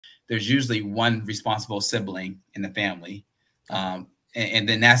there's usually one responsible sibling in the family. And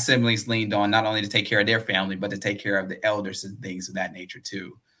then that sibling's leaned on not only to take care of their family, but to take care of the elders and things of that nature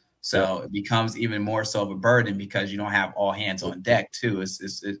too. So it becomes even more so of a burden because you don't have all hands on deck too.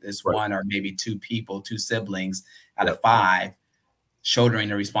 It's one or maybe two people, two siblings out of five, shouldering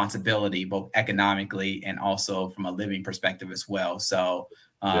the responsibility, both economically and also from a living perspective as well. So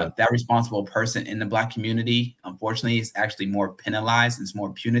that responsible person in the Black community, unfortunately, is actually more penalized. It's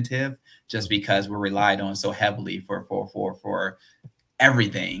more punitive just because we're relied on so heavily for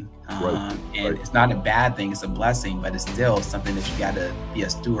everything. And it's not a bad thing, it's a blessing, but it's still something that you got to be a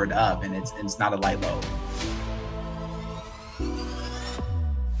steward of, and it's not a light load.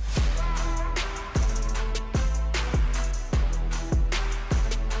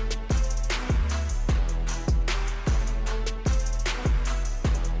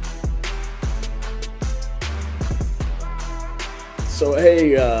 So,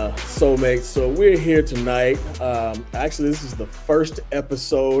 hey, soulmates. So we're here tonight. Actually, this is the first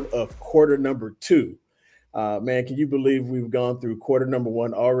episode of quarter number 2. Man, can you believe we've gone through quarter number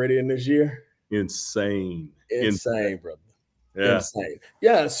 1 already in this year? Insane, brother. Yeah. Insane.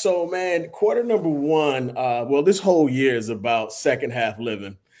 Yeah. So, man, quarter number 1. Well, this whole year is about second half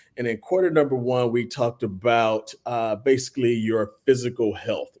living. And in quarter number 1, we talked about basically your physical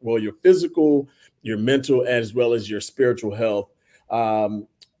health. Well, your physical, your mental, as well as your spiritual health. And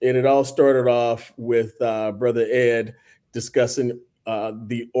it all started off with Brother Ed discussing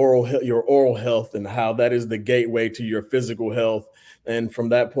your oral health and how that is the gateway to your physical health. And from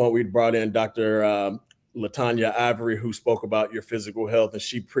that point, we brought in Dr. LaTanya Ivory, who spoke about your physical health. And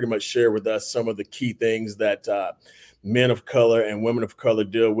she pretty much shared with us some of the key things that men of color and women of color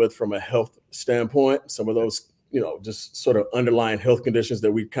deal with from a health standpoint. Some of those, just sort of underlying health conditions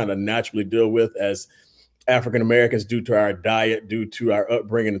that we kind of naturally deal with as African Americans due to our diet, due to our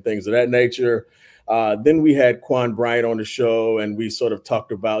upbringing and things of that nature. Then we had Quan Bryant on the show, and we sort of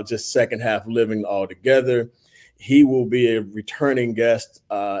talked about just second half living altogether. He will be a returning guest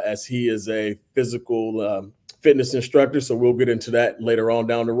as he is a physical fitness instructor. So we'll get into that later on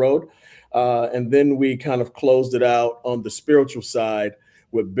down the road. And then we kind of closed it out on the spiritual side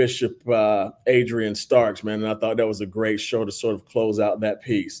with Bishop Adrian Starks, man. And I thought that was a great show to sort of close out that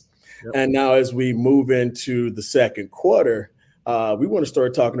piece. Yep. And now as we move into the second quarter, we want to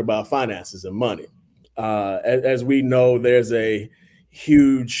start talking about finances and money. As we know, there's a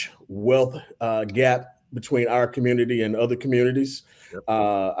huge wealth gap between our community and other communities. Yep.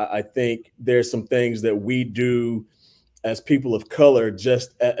 I think there's some things that we do as people of color,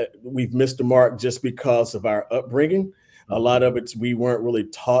 we've missed the mark just because of our upbringing. Mm-hmm. A lot of it's we weren't really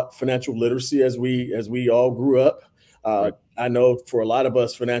taught financial literacy as we all grew up. Right. I know for a lot of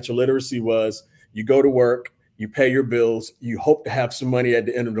us, financial literacy was you go to work, you pay your bills, you hope to have some money at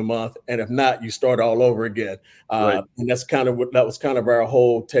the end of the month, and if not, you start all over again. Right. And that was kind of our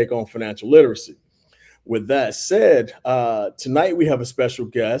whole take on financial literacy. With that said, tonight we have a special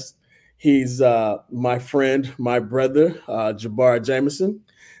guest. He's my friend, my brother, Jabbar Jamison.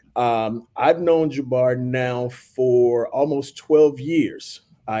 I've known Jabbar now for almost 12 years.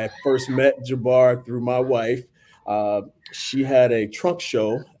 I first met Jabbar through my wife. She had a trunk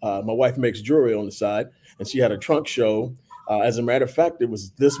show. My wife makes jewelry on the side, and she had a trunk show. As a matter of fact, it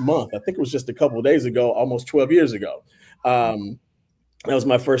was this month. I think it was just a couple of days ago, almost 12 years ago. That was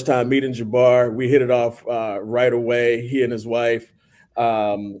my first time meeting Jabbar. We hit it off right away, he and his wife.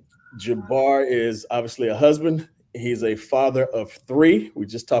 Jabbar is obviously a husband. He's a father of 3. We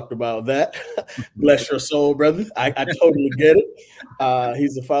just talked about that. Bless your soul, brother. I totally get it.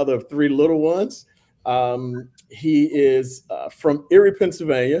 He's the father of 3 little ones. He is from Erie,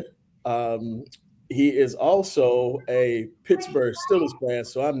 Pennsylvania. He is also a Pittsburgh Steelers fan,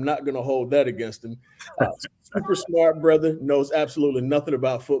 so I'm not going to hold that against him. Super smart brother, knows absolutely nothing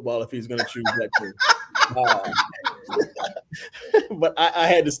about football if he's going to choose that team. But I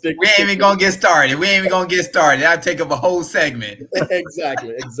had to stick. We ain't even going to get started. That'd take up a whole segment.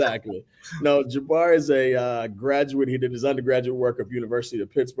 Exactly. No, Jabbar is a graduate. He did his undergraduate work at University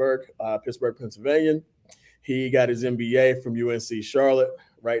of Pittsburgh, Pennsylvania. He got his MBA from UNC Charlotte,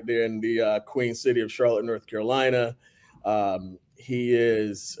 right there in the Queen City of Charlotte, North Carolina. He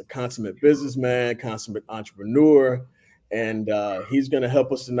is a consummate businessman, consummate entrepreneur, and he's going to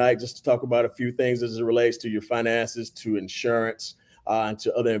help us tonight just to talk about a few things as it relates to your finances, to insurance, and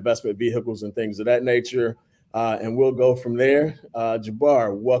to other investment vehicles and things of that nature. And we'll go from there.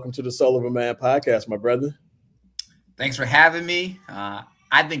 Jabbar, welcome to the Soul of a Man podcast, my brother. Thanks for having me.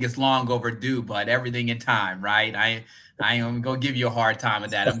 I think it's long overdue, but everything in time, right? I ain't gonna give you a hard time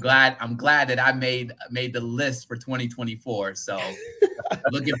with that. I'm glad that I made the list for 2024. So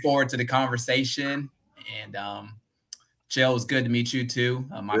looking forward to the conversation. And Jill, it's good to meet you too.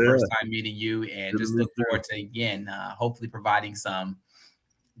 My first time meeting you, and just look forward to, again, hopefully providing some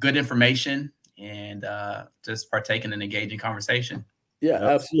good information and just partaking in engaging conversation. Yeah,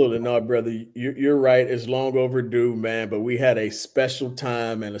 absolutely. No, brother, you're right. It's long overdue, man. But we had a special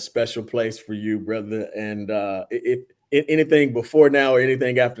time and a special place for you, brother. And if anything before now or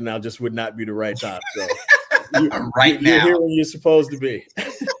anything after now just would not be the right time. So you're here when you're supposed to be.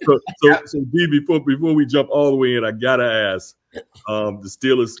 So B, before we jump all the way in, I gotta ask, the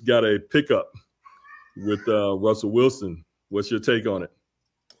Steelers got a pickup with Russell Wilson. What's your take on it?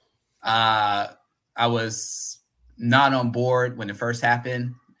 I was not on board when it first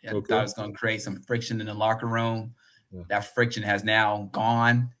happened. I thought it was going to create some friction in the locker room. Yeah. That friction has now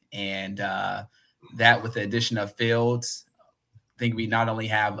gone, and that with the addition of Fields, I think we not only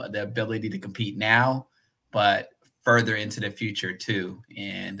have the ability to compete now, but further into the future too.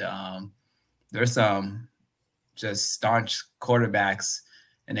 And there's some just staunch quarterbacks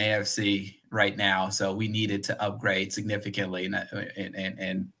in AFC right now, so we needed to upgrade significantly,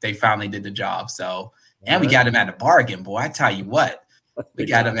 and they finally did the job. So, and we got him at a bargain, boy. I tell you what, we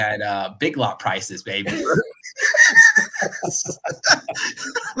got him at big lot prices, baby.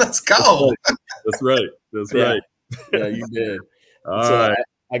 Let's go. That's right. That's right. Yeah, you did. All right.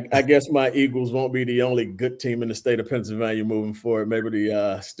 I guess my Eagles won't be the only good team in the state of Pennsylvania moving forward. Maybe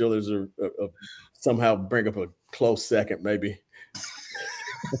the Steelers are somehow bring up a close second, maybe.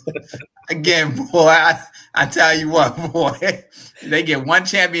 Again, boy, I tell you what, boy, they get one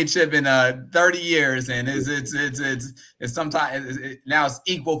championship in 30 years, and it's sometimes now it's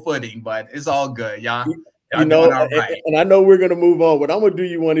equal footing, but it's all good, y'all. You know, and I know we're gonna move on, but I'm gonna do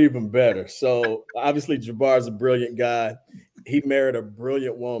you one even better. So obviously, Jabbar's a brilliant guy. He married a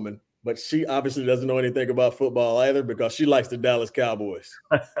brilliant woman, but she obviously doesn't know anything about football either because she likes the Dallas Cowboys.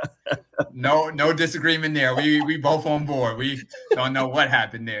 No disagreement there. We both on board. We don't know what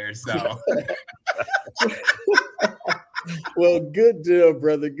happened there. So well, good deal,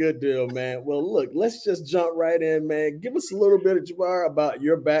 brother. Good deal, man. Well, look, let's just jump right in, man. Give us a little bit of Jabbar about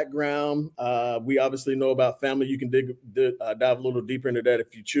your background. We obviously know about family. You can dive a little deeper into that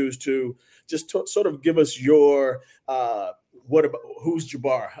if you choose to. Just sort of give us your who's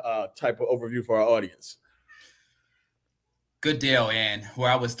Jabbar type of overview for our audience. Good deal. And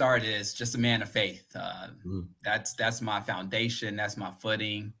where I would start is just a man of faith. That's my foundation. That's my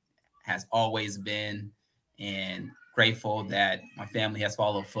footing, has always been, and grateful that my family has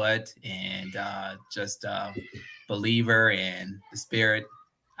followed foot, and just a believer, and the Spirit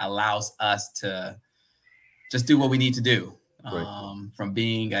allows us to just do what we need to do. Right. From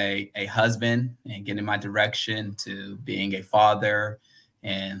being a husband and getting my direction to being a father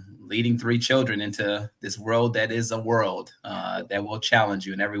and leading 3 children into this world that is a world that will challenge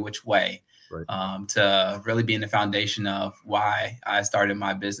you in every which way. Right. To really being the foundation of why I started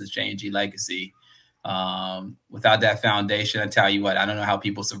my business, J&G Legacy. Without that foundation, I tell you what, I don't know how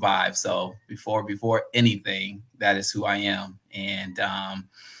people survive. So before anything, that is who I am. And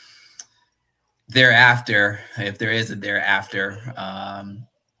thereafter, if there is a thereafter,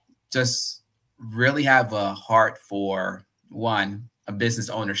 just really have a heart for, one, a business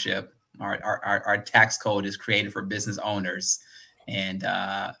ownership. Our tax code is created for business owners, and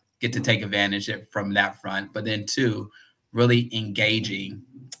get to take advantage from that front. But then 2, really engaging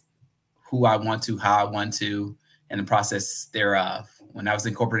who I want to, how I want to, and the process thereof. When I was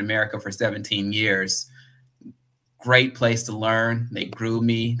in corporate America for 17 years, great place to learn. They grew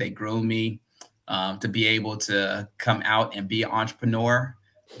me to be able to come out and be an entrepreneur,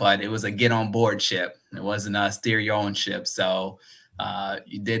 but it was a get on board ship. It wasn't a steer your own ship. So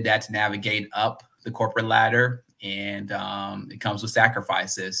you did that to navigate up the corporate ladder, and it comes with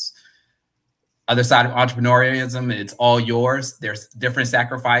sacrifices. Other side of entrepreneurialism, it's all yours. There's different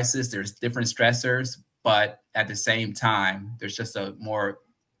sacrifices, there's different stressors, but at the same time, there's just a more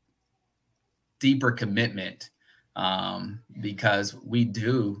deeper commitment, because we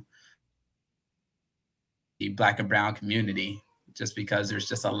do the Black and brown community, just because there's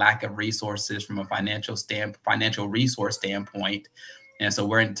just a lack of resources from a financial resource standpoint. And so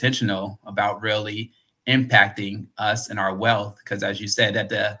we're intentional about really impacting us and our wealth, because as you said at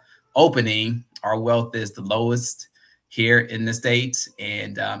the opening, our wealth is the lowest here in the States,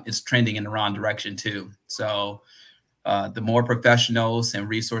 and it's trending in the wrong direction too. So the more professionals and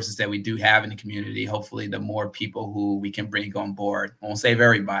resources that we do have in the community, hopefully the more people who we can bring on board. We won't save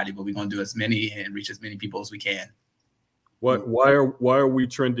everybody, but we're going to do as many and reach as many people as we can. Why are we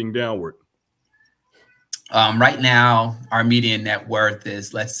trending downward? Right now, our median net worth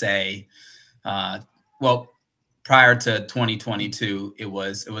is, let's say, well, prior to 2022, it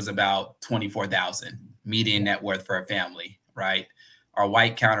was about 24,000 median net worth for a family, right? Our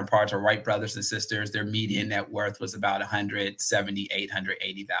white counterparts, our white brothers and sisters, their median net worth was about 178,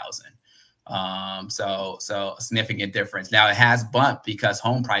 180,000. So a significant difference. Now it has bumped because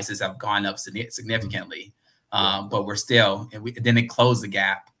home prices have gone up significantly, but we're still, then it closed the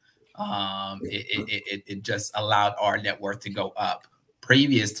gap. It just allowed our net worth to go up.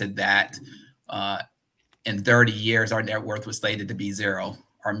 Previous to that, in 30 years, our net worth was slated to be zero.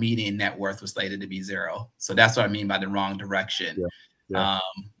 Our median net worth was slated to be zero. So that's what I mean by the wrong direction.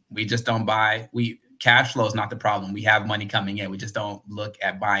 We just don't buy. Cash flow is not the problem. We have money coming in. We just don't look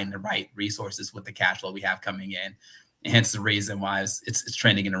at buying the right resources with the cash flow we have coming in. And hence the reason why it's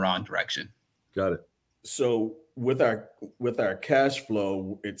trending in the wrong direction. Got it. So with our cash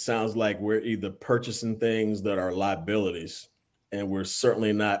flow, it sounds like we're either purchasing things that are liabilities, and we're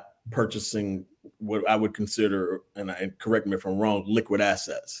certainly not purchasing what I would consider, and correct me if I'm wrong, liquid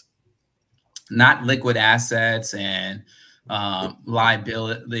assets. Not liquid assets, and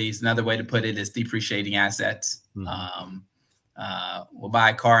liabilities. Another way to put it is depreciating assets. Mm-hmm. We'll buy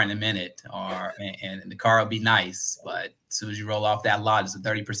a car in a minute, and the car will be nice, but as soon as you roll off that lot, it's a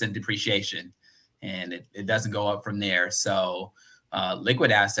 30% depreciation, and it doesn't go up from there. So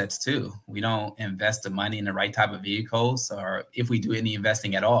liquid assets too. We don't invest the money in the right type of vehicles, or if we do any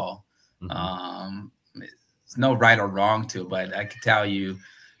investing at all. Mm-hmm. There's no right or wrong to it, but I can tell you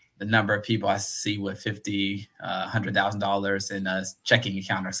the number of people I see with $50,000, $100,000 in a checking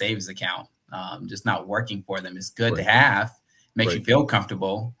account or savings account, just not working for them. It's good to have, makes you feel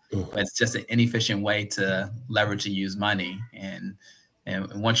comfortable, but it's just an inefficient way to leverage and use money. And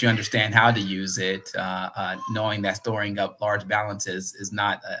once you understand how to use it, knowing that storing up large balances is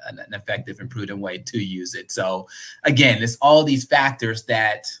not an effective and prudent way to use it. So again, it's all these factors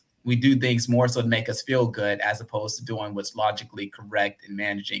that we do things more so to make us feel good as opposed to doing what's logically correct and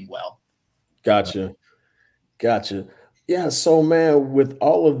managing well. Gotcha. Yeah. So, man, with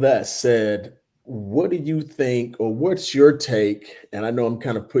all of that said, what do you think, or what's your take? And I know I'm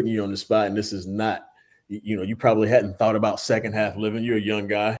kind of putting you on the spot, and this is not, you probably hadn't thought about second half living. You're a young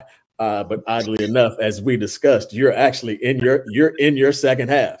guy, but oddly enough, as we discussed, you're actually in your second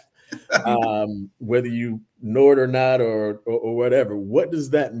half. Whether you know it or not, or whatever, what does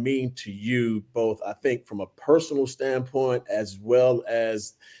that mean to you, both, I think, from a personal standpoint, as well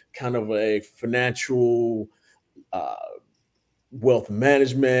as kind of a financial wealth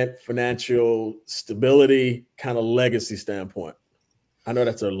management, financial stability, kind of legacy standpoint? I know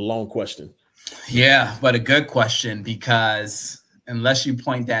that's a long question. Yeah, but a good question, because unless you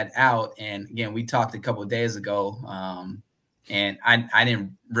point that out, and again, we talked a couple of days ago, and I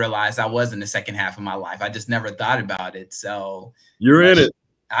didn't realize I was in the second half of my life. I just never thought about it. So you're in it.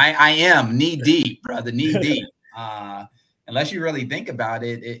 I am knee deep, brother, knee deep. Unless you really think about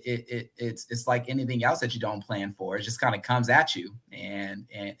it, it's like anything else that you don't plan for. It just kind of comes at you, and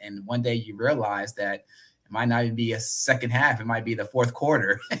one day you realize that it might not even be a second half. It might be the fourth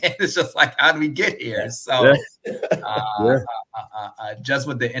quarter. It's just like, how do we get here? So just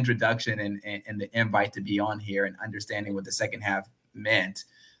with the introduction and the invite to be on here and understanding what the second half meant,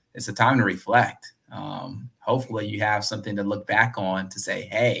 it's a time to reflect. Hopefully you have something to look back on to say,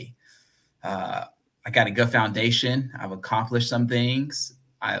 hey, I got a good foundation. I've accomplished some things.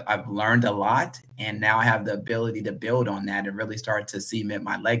 I've learned a lot, and now I have the ability to build on that and really start to cement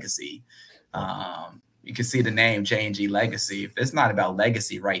my legacy. You can see the name J&G Legacy. If it's not about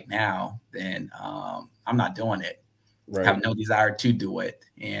legacy right now, then I'm not doing it. Right. I have no desire to do it.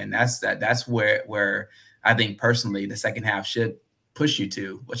 And that's where I think personally the second half should push you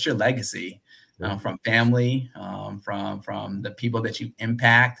to. What's your legacy? From family, from the people that you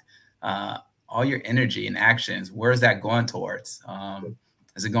impact, all your energy and actions. Where is that going towards?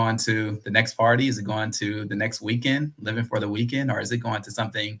 Is it going to the next party? Is it going to the next weekend, living for the weekend? Or is it going to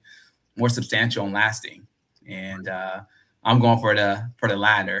something more substantial and lasting? And I'm going for the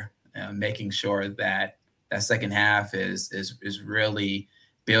latter, making sure that that second half is really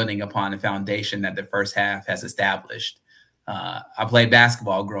building upon the foundation that the first half has established. I played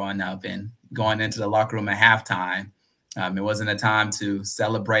basketball growing up, and going into the locker room at halftime, it wasn't a time to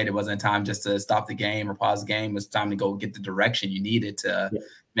celebrate. It wasn't a time just to stop the game or pause the game. It was time to go get the direction you needed to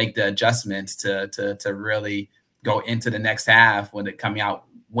make the adjustments to really go into the next half when it coming out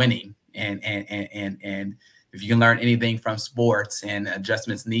winning. And if you can learn anything from sports and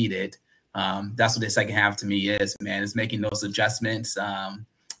adjustments needed, that's what the second half to me is, man. It's making those adjustments,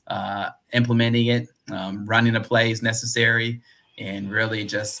 implementing it, running the plays necessary, and really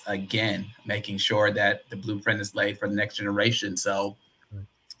just, again, making sure that the blueprint is laid for the next generation. So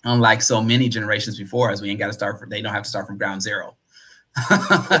unlike so many generations before us, we ain't got to start from, they don't have to start from ground zero.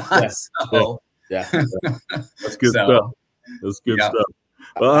 So, yeah. That's good stuff. That's good stuff.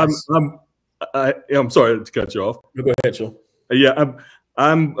 Well, I'm sorry to cut you off. Go ahead, Joe. Yeah,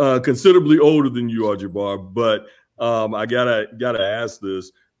 I'm considerably older than you are, Jabbar, but I gotta ask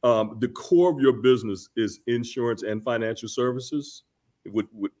this. The core of your business is insurance and financial services.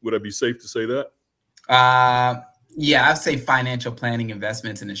 Would I be safe to say that? Yeah, I'd say financial planning,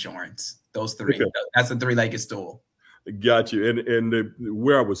 investments, and insurance. Those three. Okay. That's a three-legged stool. Got you. And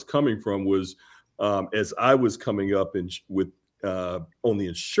where I was coming from was, as I was coming up on the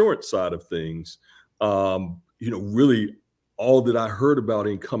insurance side of things, really all that I heard about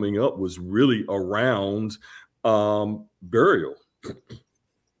in coming up was really around burial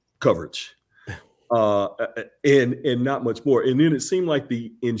coverage, and not much more. And then it seemed like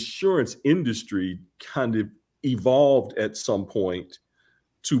the insurance industry kind of evolved at some point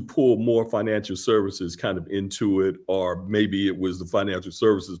to pull more financial services kind of into it, or maybe it was the financial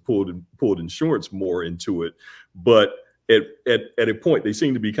services pulled insurance more into it. But at a point, they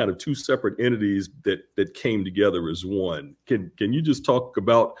seem to be kind of two separate entities that came together as one. Can you just talk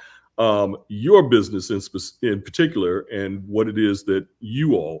about your business in particular and what it is that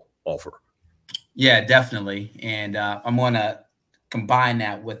you all offer? Yeah, definitely. And I'm going to combine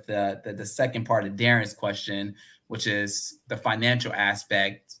that with the second part of Darren's question, which is the financial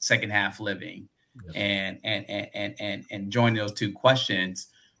aspect, second half living. Yeah. And joining those two questions,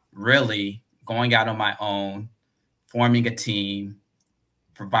 really going out on my own, forming a team,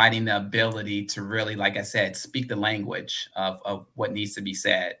 providing the ability to really, like I said, speak the language of what needs to be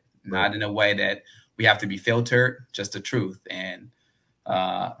said, not in a way that we have to be filtered, just the truth. And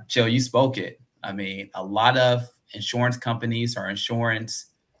Chill, you spoke it. I mean, a lot of insurance companies or insurance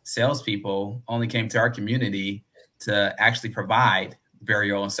salespeople only came to our community to actually provide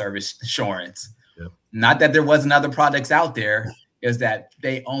burial and service insurance. Yep. Not that there wasn't other products out there, is that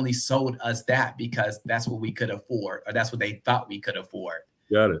they only sold us that because that's what we could afford, or that's what they thought we could afford.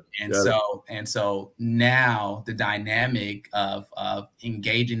 Got it. And so now the dynamic of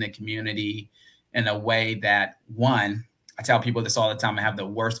engaging the community in a way that, one, I tell people this all the time, I have the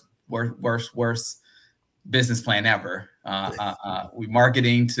worst business plan ever. We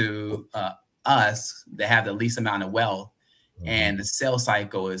marketing to us that have the least amount of wealth, and the sales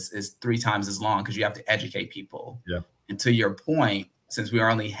cycle is 3 times as long because you have to educate people. Yeah. And to your point, since we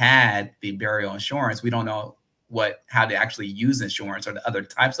only had the burial insurance, we don't know how to actually use insurance or the other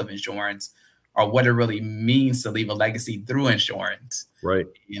types of insurance, or what it really means to leave a legacy through insurance. Right.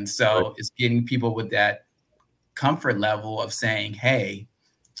 And so it's getting people with that comfort level of saying, hey,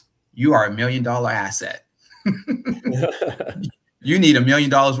 you are $1 million asset. You need $1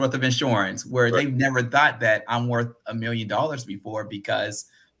 million worth of insurance, where they've never thought that I'm worth $1 million before, because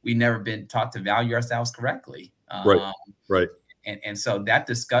we've never been taught to value ourselves correctly. Right. And so that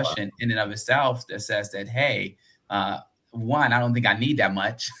discussion in and of itself that says that, hey, one, I don't think I need that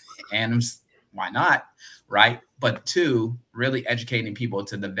much, and why not, right? But 2, really educating people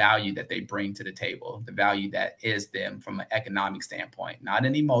to the value that they bring to the table, the value that is them from an economic standpoint, not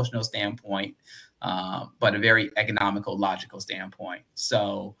an emotional standpoint, but a very economical, logical standpoint.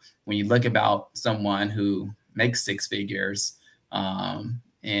 So when you look about someone who makes 6 figures,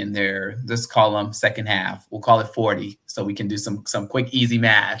 and let's call them second half, we'll call it 40, so we can do some quick, easy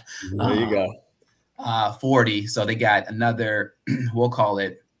math. There you go. 40. So they got another, we'll call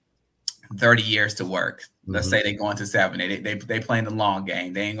it 30 years to work. Let's say they go into 70. They playing the long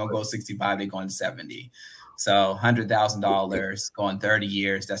game. They ain't gonna go 65. They going to 70. So $100,000 going 30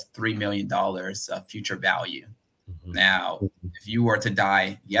 years. That's $3 million of future value. Now, if you were to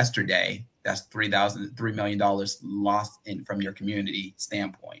die yesterday, that's $3 million lost from your community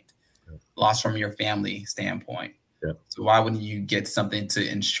standpoint, lost from your family standpoint. Yeah. So why wouldn't you get something to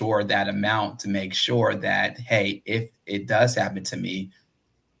insure that amount, to make sure that, hey, if it does happen to me,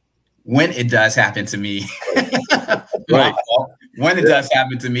 when it does happen to me, when it does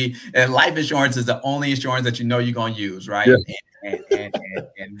happen to me, and life insurance is the only insurance that you know you're going to use, right? Yeah.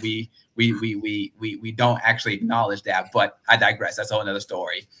 And we don't actually acknowledge that, but I digress. That's a whole nother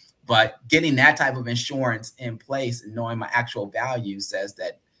story. But getting that type of insurance in place and knowing my actual value says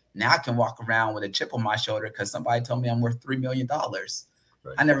that now I can walk around with a chip on my shoulder because somebody told me I'm worth $3 million.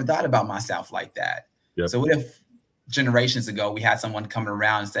 Right. I never thought about myself like that. Yep. So what if generations ago we had someone coming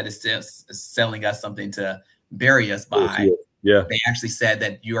around, instead of selling us something to bury us by, they actually said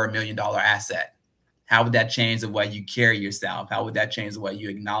that you are $1 million asset? How would that change the way you carry yourself? How would that change the way you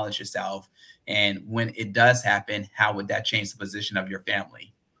acknowledge yourself? And when it does happen, how would that change the position of your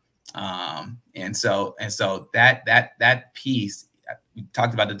family? And so that piece, we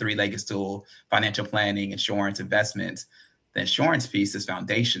talked about the three-legged stool: financial planning, insurance, investments. The insurance piece is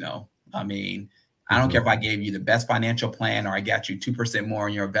foundational. I mean, I don't care if I gave you the best financial plan or I got you 2% more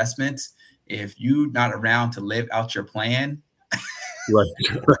in your investments. If you're not around to live out your plan, right.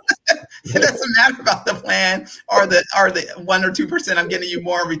 It doesn't matter about the plan or the 1 or 2% I'm getting you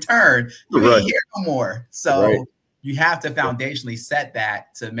more in return. You ain't here no more. So you have to foundationally set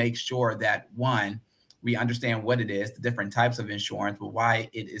that to make sure that, one, we understand what it is, the different types of insurance, but why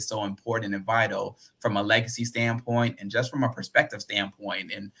it is so important and vital from a legacy standpoint and just from a perspective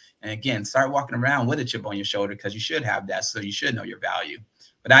standpoint. And again, start walking around with a chip on your shoulder, because you should have that. So you should know your value.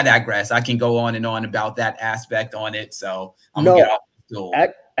 But I digress. I can go on and on about that aspect on it. So I'm going to get off the stool.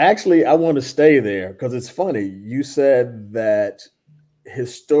 Actually, I want to stay there because it's funny. You said that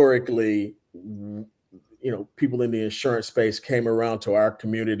historically, people in the insurance space came around to our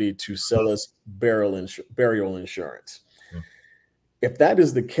community to sell us burial insurance. If that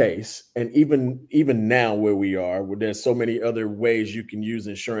is the case, and even now where we are, where there's so many other ways you can use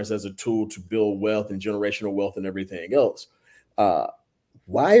insurance as a tool to build wealth and generational wealth and everything else,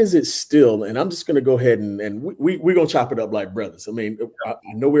 why is it still, and I'm just going to go ahead and we're going to chop it up like brothers. I mean, I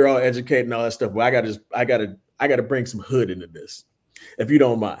know we're all educated and all that stuff, but I got to bring some hood into this, if you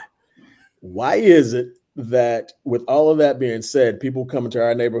don't mind. Why is it that, with all of that being said, people come into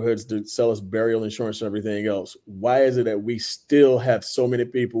our neighborhoods to sell us burial insurance and everything else? Why is it that we still have so many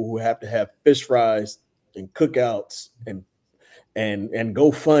people who have to have fish fries and cookouts and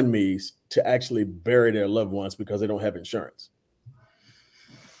GoFundMe's to actually bury their loved ones because they don't have insurance?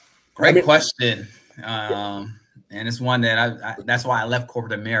 Great question. And it's one that that's why I left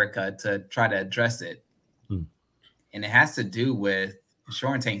corporate America, to try to address it. And it has to do with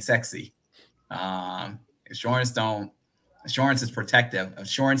insurance ain't sexy. Insurance is protective.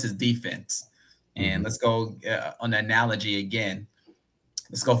 Insurance is defense. And let's go on the analogy again.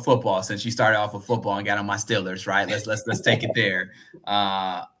 Let's go football, since you started off with football and got on my Steelers, right? Let's take it there.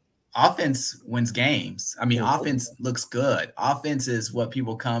 Offense wins games. I mean, offense looks good. Offense is what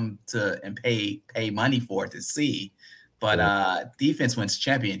people come to and pay money for to see. But defense wins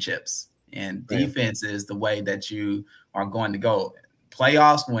championships. And defense is the way that you are going to go.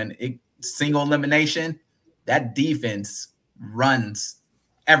 Playoffs, when single elimination, that defense runs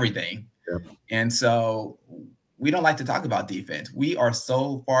everything. And so we don't like to talk about defense. We are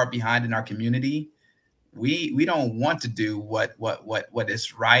so far behind in our community. We don't want to do what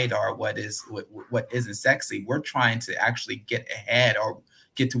is right or what isn't sexy. We're trying to actually get ahead or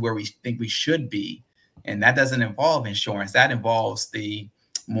get to where we think we should be. And that doesn't involve insurance. That involves the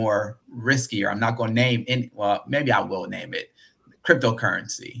more riskier, I'm not going to name any, well, maybe I will name it,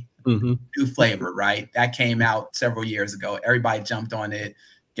 cryptocurrency. New flavor, right? That came out several years ago. Everybody jumped on it,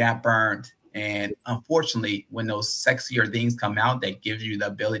 got burned. And unfortunately, when those sexier things come out, that gives you the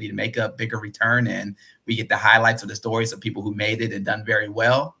ability to make a bigger return. And we get the highlights of the stories of people who made it and done very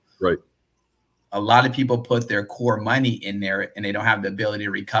well. Right. A lot of people put their core money in there and they don't have the ability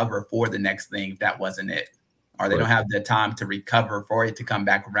to recover for the next thing if that wasn't it. Or they don't have the time to recover for it to come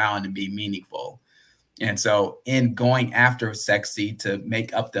back around and be meaningful. And so in going after sexy to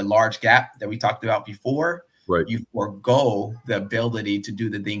make up the large gap that we talked about before, you forego the ability to do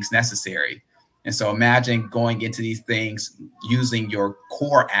the things necessary. And so imagine going into these things using your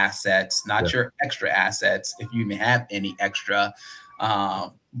core assets, not your extra assets, if you even have any extra,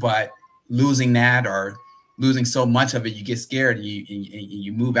 but losing that or losing so much of it, you get scared and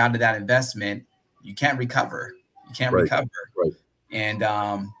you move out of that investment. You can't recover. You can't recover. And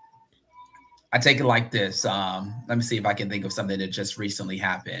I take it like this. Let me see if I can think of something that just recently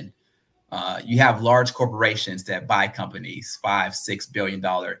happened. You have large corporations that buy companies, $5-6 billion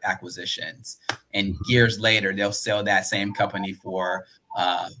acquisitions, and years later they'll sell that same company for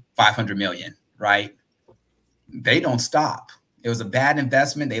 500 million. Right? They don't stop. It was a bad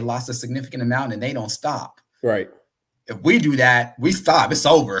investment. They lost a significant amount, and they don't stop. Right. If we do that, we stop. It's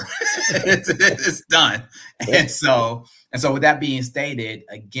over. it's done. And so with that being stated,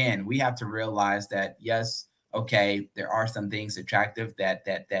 again, we have to realize that yes. Okay, there are some things attractive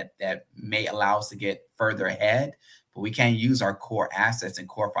that may allow us to get further ahead, but we can't use our core assets and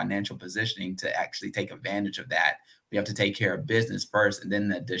core financial positioning to actually take advantage of that. We have to take care of business first and then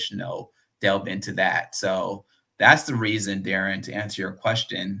the additional delve into that. So that's the reason, Darren, to answer your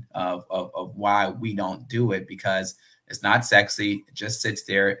question of why we don't do it, because it's not sexy. It just sits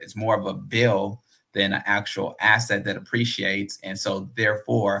there. It's more of a bill than an actual asset that appreciates. And so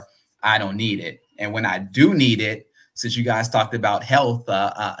therefore, I don't need it. And when I do need it, since you guys talked about health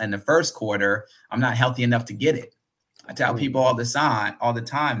in the first quarter, I'm not healthy enough to get it. I tell people all the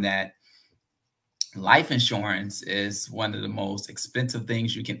time that life insurance is one of the most expensive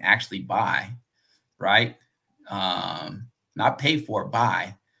things you can actually buy, right? Not pay for,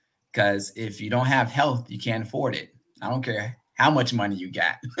 buy. Because if you don't have health, you can't afford it. I don't care how much money you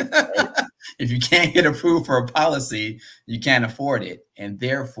got. If you can't get approved for a policy, you can't afford it. And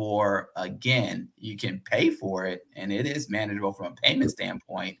therefore, again, you can pay for it, and it is manageable from a payment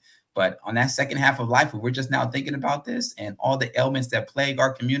standpoint. But on that second half of life, where we're just now thinking about this and all the ailments that plague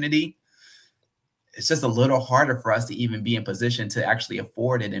our community, it's just a little harder for us to even be in position to actually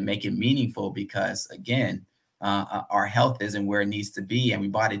afford it and make it meaningful because, again, our health isn't where it needs to be, and we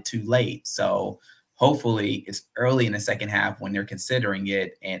bought it too late. So hopefully it's early in the second half when they're considering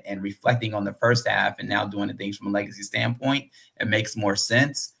it and reflecting on the first half and now doing the things from a legacy standpoint. It makes more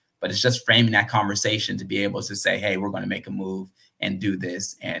sense, but it's just framing that conversation to be able to say, hey, we're going to make a move and do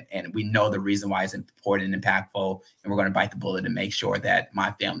this. And we know the reason why it's important and impactful, and we're going to bite the bullet and make sure that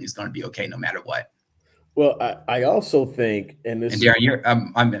my family is going to be okay no matter what. Well, I also think, and this, and Darren, you're,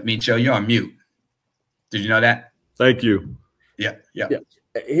 I mean, Joe, you're on mute. Did you know that? Thank you. Yeah.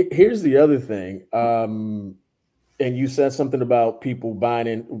 Here's the other thing. And you said something about people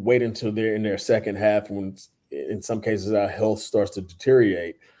wait until they're in their second half when in some cases our health starts to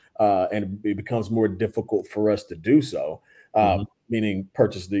deteriorate and it becomes more difficult for us to do so, meaning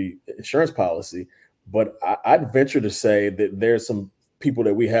purchase the insurance policy. But I'd venture to say that there's some people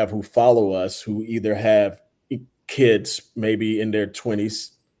that we have who follow us who either have kids maybe in their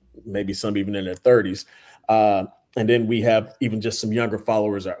 20s, maybe some even in their 30s. And then we have even just some younger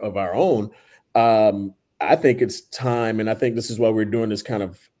followers of our own. I think it's time, and I think this is why we're doing this kind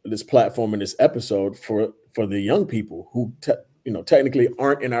of this platform and this episode for the young people who technically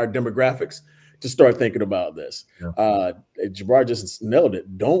aren't in our demographics to start thinking about this. Yeah. Jabbar just nailed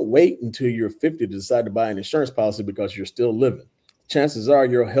it. Don't wait until you're 50 to decide to buy an insurance policy because you're still living. Chances are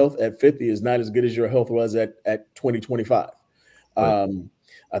your health at 50 is not as good as your health was at 2025. Right.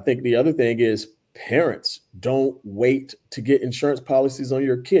 I think the other thing is parents, don't wait to get insurance policies on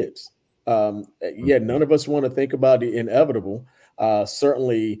your kids. None of us want to think about the inevitable.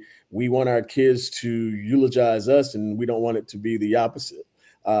 Certainly, we want our kids to eulogize us, and we don't want it to be the opposite.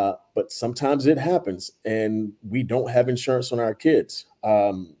 But sometimes it happens, and we don't have insurance on our kids.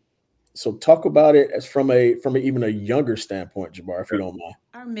 So talk about it as from even a younger standpoint, Jabbar, if you don't mind.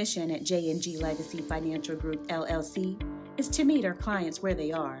 Our mission at J&G Legacy Financial Group, LLC, is to meet our clients where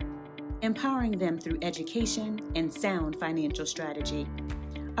they are, empowering them through education and sound financial strategy.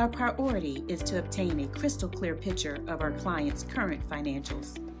 Our priority is to obtain a crystal clear picture of our clients' current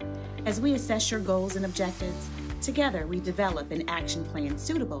financials. As we assess your goals and objectives, together we develop an action plan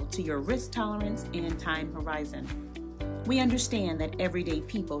suitable to your risk tolerance and time horizon. We understand that everyday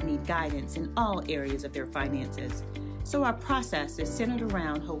people need guidance in all areas of their finances, so our process is centered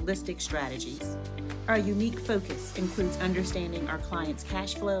around holistic strategies. Our unique focus includes understanding our clients'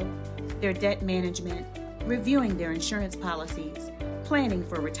 cash flow, their debt management, reviewing their insurance policies, planning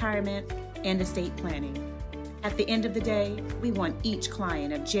for retirement, and estate planning. At the end of the day, we want each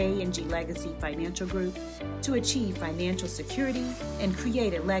client of J&G Legacy Financial Group to achieve financial security and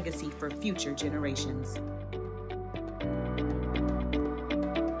create a legacy for future generations.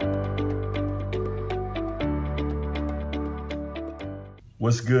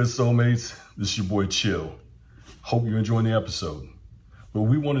 What's good, soulmates? This is your boy Chill. Hope you're enjoying the episode. But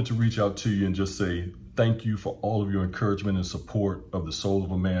we wanted to reach out to you and just say thank you for all of your encouragement and support of the Soul of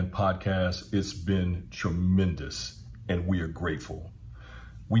a Man podcast. It's been tremendous, and we are grateful.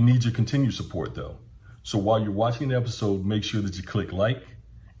 We need your continued support, though. So while you're watching the episode, make sure that you click like,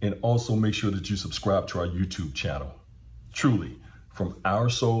 and also make sure that you subscribe to our YouTube channel. Truly, from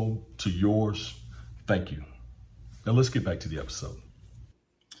our soul to yours, thank you. Now let's get back to the episode.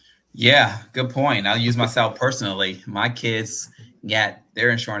 Yeah, good point. I'll use myself personally. My kids got their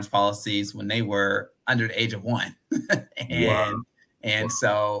insurance policies when they were under the age of 1.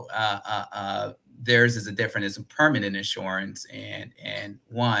 So theirs is it's a permanent insurance. And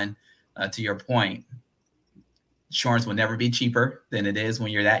one, to your point, insurance will never be cheaper than it is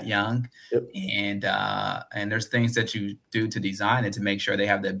when you're that young. Yep. And there's things that you do to design it to make sure they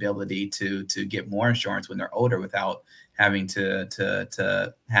have the ability to get more insurance when they're older without having to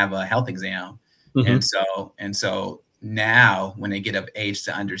have a health exam. Mm-hmm. And so now when they get of age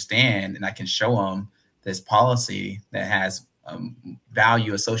to understand, and I can show them this policy that has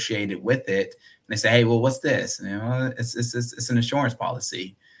value associated with it, and they say, hey, well, what's this? And, it's an insurance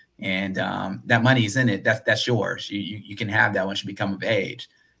policy, and that money is in it. That's yours. You can have that once you become of age.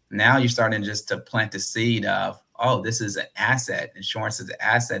 Now you're starting just to plant the seed of, oh, this is an asset. Insurance is an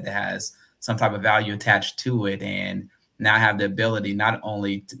asset that has some type of value attached to it. And now I have the ability not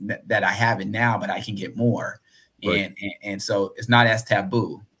only that I have it now, but I can get more. Right. And so it's not as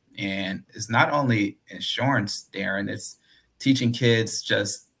taboo. And it's not only insurance, Darren, it's teaching kids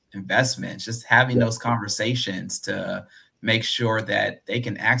just investments, just having those conversations to make sure that they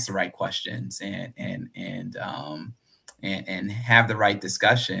can ask the right questions and have the right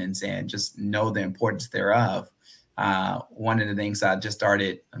discussions and just know the importance thereof. One of the things I just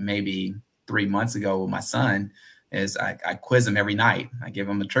started maybe 3 months ago with my son is I quiz him every night. I give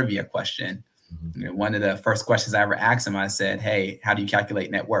him a trivia question. You know, one of the first questions I ever asked him, I said, "Hey, how do you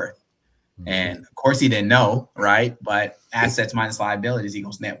calculate net worth?" And of course he didn't know, right? But assets minus liabilities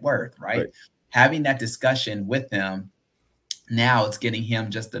equals net worth, right? Having that discussion with him, now it's getting him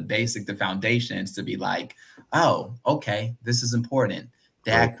just the foundations to be like, oh, okay, this is important.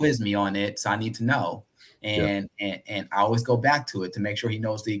 Dad quizzed me on it, so I need to know. And I always go back to it to make sure he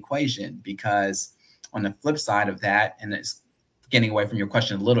knows the equation, because on the flip side of that, and it's getting away from your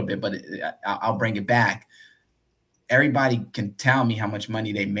question a little bit, but I'll bring it back. Everybody can tell me how much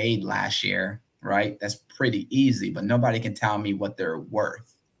money they made last year, right? That's pretty easy, but nobody can tell me what they're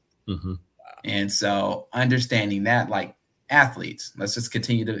worth. And so understanding that, like athletes, let's just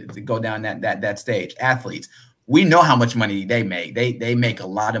continue to go down that stage. Athletes, we know how much money they make. They make a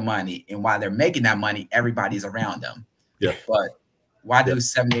lot of money. And while they're making that money, everybody's around them. But why do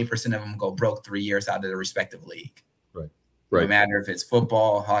 78% of them go broke 3 years out of their respective league? No matter if it's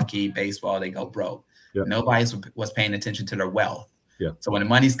football, hockey, baseball, they go broke. Nobody was paying attention to their wealth. So when the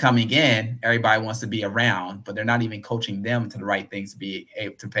money's coming in, everybody wants to be around, but they're not even coaching them to the right things to be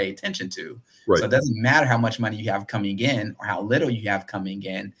able to pay attention to. So it doesn't matter how much money you have coming in or how little you have coming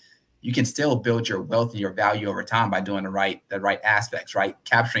in. You can still build your wealth and your value over time by doing the right aspects, right?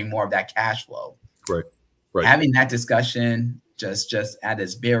 Capturing more of that cash flow. Having that discussion just at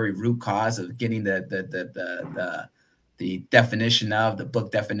its very root cause of getting the definition of the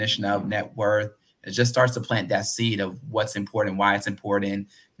book definition of net worth. It just starts to plant that seed of what's important, why it's important.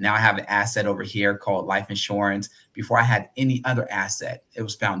 Now I have an asset over here called life insurance. Before I had any other asset, it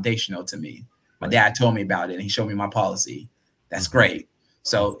was foundational to me. My dad told me about it and he showed me my policy. That's great.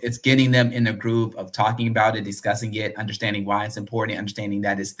 So it's getting them in the groove of talking about it, discussing it, understanding why it's important, understanding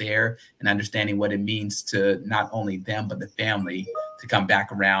that it's there, and understanding what it means to not only them, but the family to come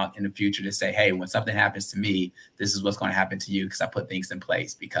back around in the future to say, hey, when something happens to me, this is what's going to happen to you because I put things in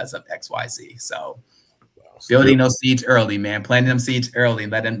place because of X, Y, Z. So building those seeds early, man, planting them seeds early,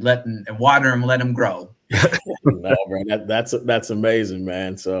 let them and water them, let them grow. No, bro, that's amazing,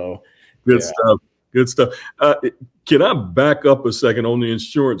 man. So good stuff. Good stuff. Can I back up a second on the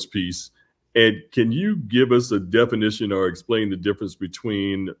insurance piece? And can you give us a definition or explain the difference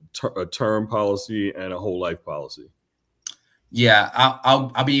between a term policy and a whole life policy? Yeah,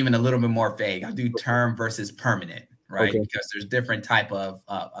 I'll be even a little bit more vague. I'll do term versus permanent, right? Because there's different type of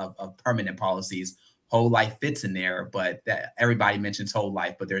permanent policies. Whole life fits in there, but everybody mentions whole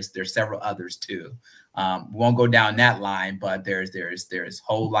life, but there's several others too. We won't go down that line, but there's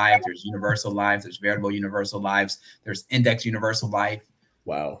whole life, there's universal life, there's variable universal lives, there's index universal life.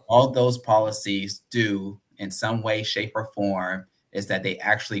 Wow. All those policies do in some way, shape, or form is that they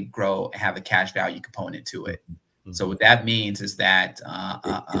actually grow and have a cash value component to it. So what that means is that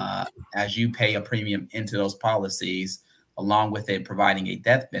as you pay a premium into those policies, along with it providing a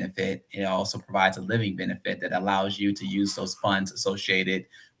death benefit, it also provides a living benefit that allows you to use those funds associated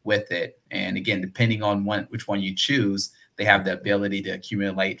with it. And again, depending on which one you choose, they have the ability to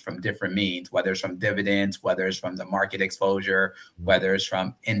accumulate from different means, whether it's from dividends, whether it's from the market exposure, whether it's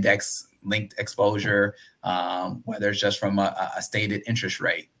from index linked exposure, whether it's just from a stated interest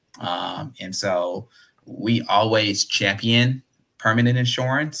rate. And so we always champion permanent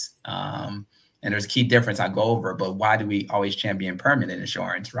insurance. And there's a key difference I go over, but why do we always champion permanent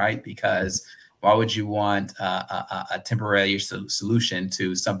insurance, right? Because why would you want a temporary solution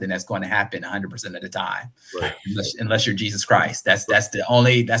to something that's going to happen 100% of the time? Right. Unless you're Jesus Christ. That's the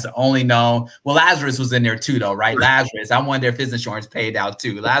only known. Well, Lazarus was in there too, though, right? Lazarus. I wonder if his insurance paid out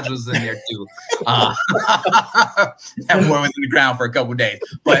too. Lazarus was in there too. That boy was in the ground for a couple of days.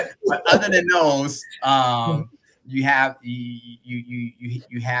 But other than those, you have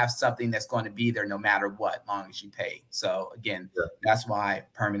something that's going to be there no matter what, long as you pay. So again, that's why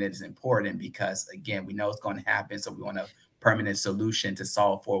permanent is important, because again, we know it's going to happen. So we want a permanent solution to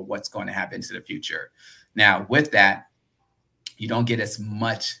solve for what's going to happen to the future. Now, with that, you don't get as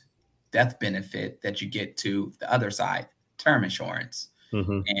much death benefit that you get to the other side, term insurance.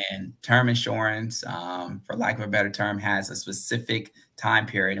 And term insurance, for lack of a better term, has a specific time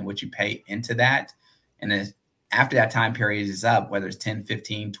period in which you pay into that. And then after that time period is up, whether it's 10,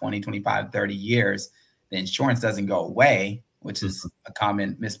 15, 20, 25, 30 years, the insurance doesn't go away, which is a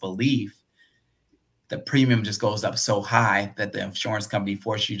common misbelief. The premium just goes up so high that the insurance company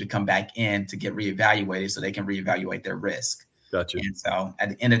forces you to come back in to get reevaluated so they can reevaluate their risk. Gotcha. And so at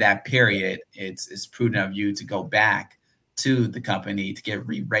the end of that period, it's prudent of you to go back to the company to get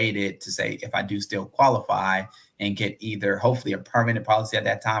re-rated to say, if I do still qualify, and get either hopefully a permanent policy at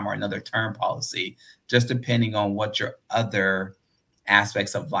that time or another term policy, just depending on what your other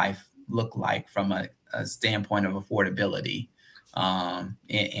aspects of life look like from a standpoint of affordability.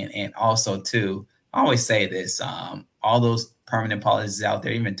 And also too, I always say this, all those permanent policies out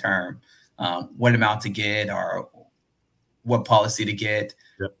there, even term, what amount to get or what policy to get,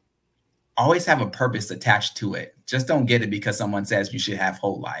 always have a purpose attached to it. Just don't get it because someone says you should have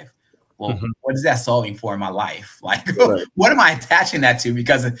whole life. Well, what is that solving for in my life? Like, what am I attaching that to?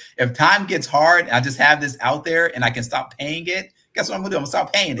 Because if time gets hard, I just have this out there and I can stop paying it. Guess what I'm gonna do? I'm gonna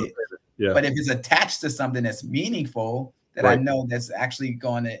stop paying it. But if it's attached to something that's meaningful, that I know that's actually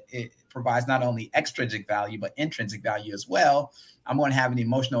going to, it provides not only extrinsic value, but intrinsic value as well, I'm going to have an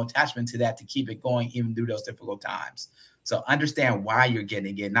emotional attachment to that to keep it going even through those difficult times. So understand why you're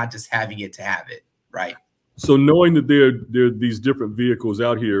getting it, not just having it to have it, right? So knowing that there are these different vehicles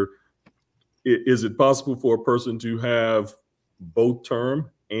out here, is it possible for a person to have both term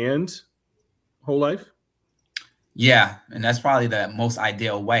and whole life? Yeah, and that's probably the most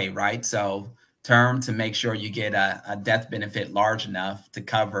ideal way, right? So term to make sure you get a death benefit large enough to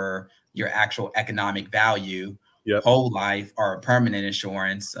cover your actual economic value. Whole life or permanent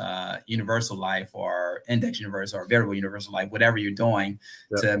insurance, universal life or index universal or variable universal life, whatever you're doing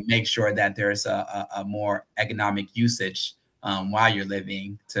to make sure that there's a more economic usage while you're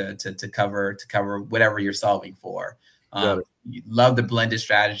living to cover whatever you're solving for. You love the blended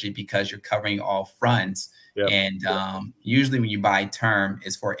strategy because you're covering all fronts. And usually when you buy term,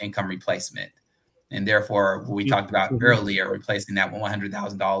 it's for income replacement. And therefore, what we talked about earlier, replacing that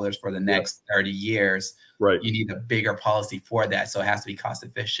 $100,000 for the next 30 years, you need a bigger policy for that. So it has to be cost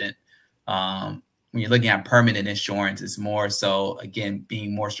efficient. When you're looking at permanent insurance, it's more so, again,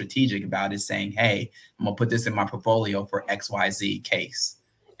 being more strategic about it, saying, hey, I'm going to put this in my portfolio for XYZ case.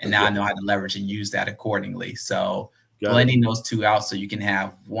 And now I know how to leverage and use that accordingly. So blending those two out so you can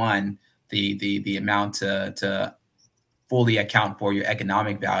have one, the amount to fully account for your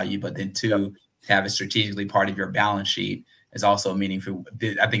economic value, but then two, to have it strategically part of your balance sheet is also meaningful.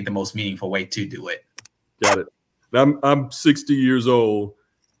 I think the most meaningful way to do it. Got it. I'm 60 years old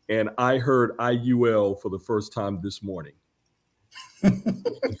and I heard IUL for the first time this morning.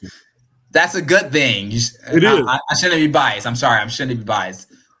 That's a good thing. It is. I shouldn't be biased. I'm sorry. I shouldn't be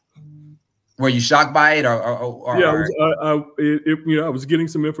biased. Were you shocked by it or yeah, I was getting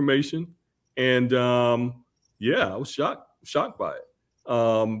some information and I was shocked by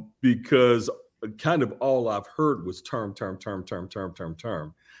it because kind of all I've heard was term.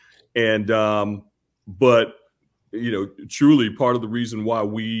 And, but, truly part of the reason why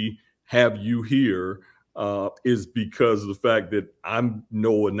we have you here is because of the fact that I'm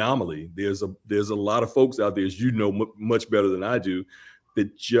no anomaly. There's a lot of folks out there, as you know, much better than I do,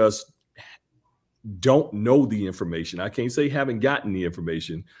 that just don't know the information. I can't say haven't gotten the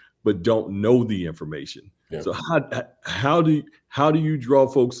information, but don't know the information. So how do you draw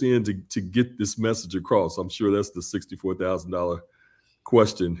folks in to get this message across? I'm sure that's the $64,000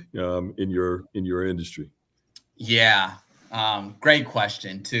 question in your industry. Yeah, great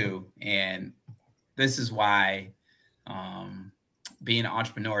question too. And this is why being an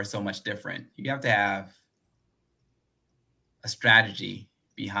entrepreneur is so much different. You have to have a strategy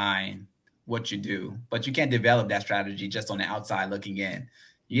behind what you do, but you can't develop that strategy just on the outside looking in.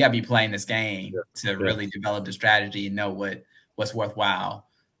 You got to be playing this game to really develop the strategy and know what's worthwhile.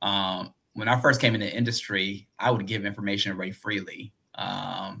 When I first came in the industry, I would give information away freely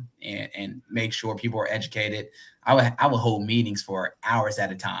and make sure people are educated. I would hold meetings for hours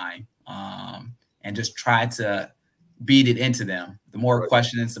at a time and just try to beat it into them. The more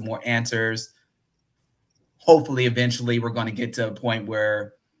questions, the more answers. Hopefully, eventually, we're going to get to a point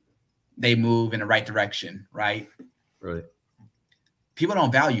where they move in the right direction, right? Right. People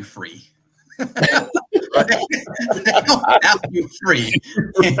don't value free. They don't value free.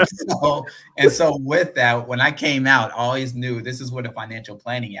 And so with that, when I came out, I always knew this is where the financial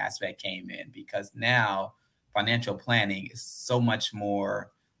planning aspect came in, because now financial planning is so much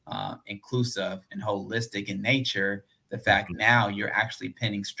more inclusive and holistic in nature. The fact now you're actually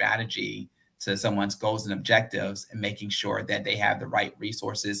pinning strategy to someone's goals and objectives and making sure that they have the right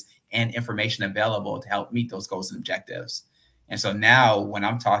resources and information available to help meet those goals and objectives. And so now when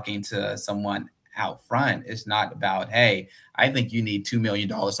I'm talking to someone out front. It's not about, hey, I think you need $2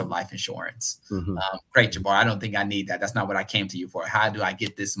 million of life insurance. Great, Jabbar. I don't think I need that. That's not what I came to you for. How do I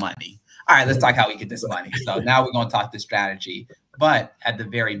get this money? All right, let's talk how we get this money. So now we're going to talk the strategy. But at the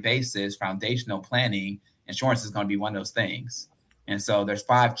very basis, foundational planning, insurance is going to be one of those things. And so there's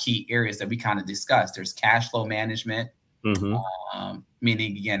 5 key areas that we kind of discussed. There's cash flow management,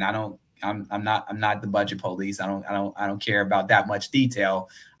 meaning, again, I'm not the budget police. I don't care about that much detail.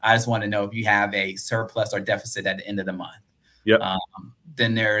 I just want to know if you have a surplus or deficit at the end of the month.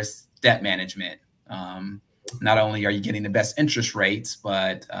 Then there's debt management. Not only are you getting the best interest rates,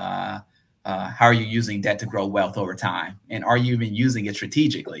 but how are you using debt to grow wealth over time? And are you even using it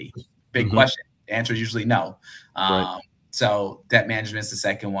strategically? Big question. The answer is usually no. So debt management is the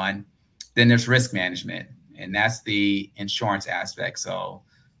second one. Then there's risk management, and that's the insurance aspect. So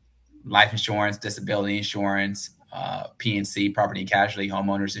life insurance, disability insurance, P&C, property and casualty,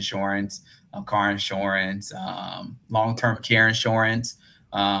 homeowners insurance, car insurance, long-term care insurance,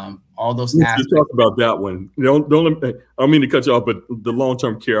 all those aspects. Talk about that one. I don't mean to cut you off, but the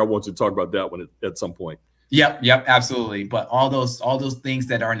long-term care, I want you to talk about that one at some point. Yep, absolutely. But all those things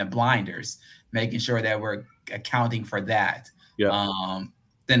that are in the blinders, making sure that we're accounting for that.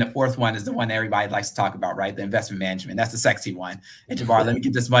 Then the fourth one is the one that everybody likes to talk about, right? The investment management. That's the sexy one. And Jabbar, let me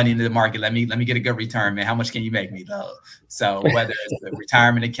get this money into the market. Let me get a good return, man. How much can you make me, though? So whether it's the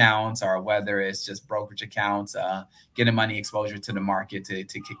retirement accounts or whether it's just brokerage accounts, getting money exposure to the market to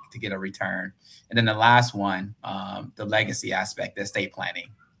get a return. And then the last one, the legacy aspect, the estate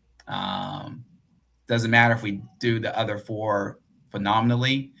planning. Doesn't matter if we do the other 4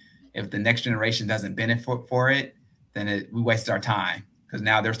 phenomenally. If the next generation doesn't benefit for it, then we wasted our time. Because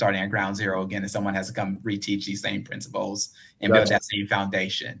now they're starting at ground zero again, and someone has to come reteach these same principles and build that same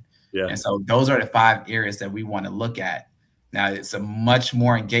foundation. And so those are the 5 areas that we want to look at. Now, it's a much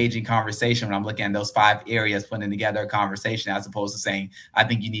more engaging conversation when I'm looking at those 5 areas, putting together a conversation, as opposed to saying, I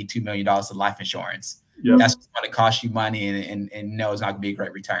think you need $2 million of life insurance. That's going to cost you money, and no, it's not going to be a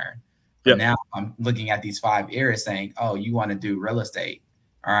great return. But now I'm looking at these 5 areas saying, oh, you want to do real estate.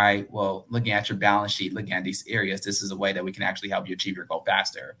 All right, well, looking at your balance sheet, looking at these areas, this is a way that we can actually help you achieve your goal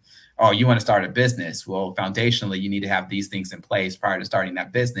faster. Oh, you want to start a business? Well, foundationally, you need to have these things in place prior to starting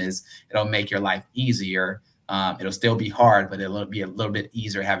that business. It'll make your life easier. It'll still be hard, but it'll be a little bit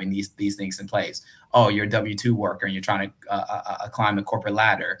easier having these things in place. Oh, you're a W-2 worker and you're trying to climb the corporate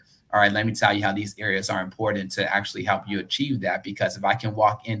ladder. All right, let me tell you how these areas are important to actually help you achieve that. Because if I can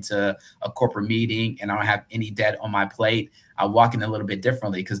walk into a corporate meeting and I don't have any debt on my plate, I walk in a little bit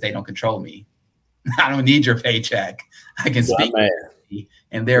differently because they don't control me. I don't need your paycheck. I can speak me,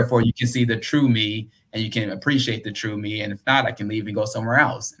 and therefore you can see the true me and you can appreciate the true me. And if not, I can leave and go somewhere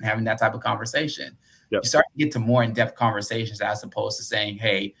else. And having that type of conversation, you start to get to more in-depth conversations as opposed to saying,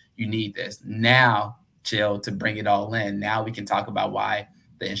 hey, you need this. Now, chill, to bring it all in. Now we can talk about why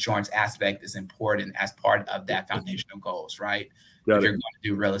the insurance aspect is important as part of that foundational goals, right? If you're going to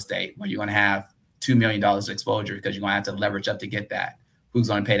do real estate, well, you're going to have $2 million exposure because you're going to have to leverage up to get that. Who's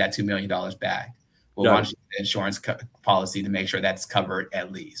going to pay that $2 million back? Well, why don't you get the insurance policy to make sure that's covered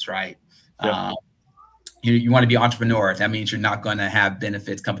at least, right? You want to be an entrepreneur. That means you're not going to have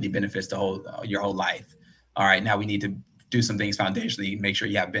benefits, company benefits your whole life. All right, now we need to do some things foundationally, make sure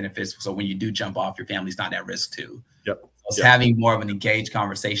you have benefits. So when you do jump off, your family's not at risk too. So having more of an engaged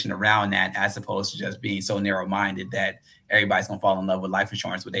conversation around that, as opposed to just being so narrow-minded that everybody's going to fall in love with life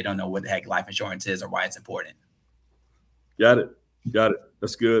insurance, but they don't know what the heck life insurance is or why it's important. Got it.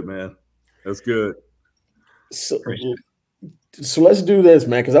 That's good, man. That's good. So let's do this,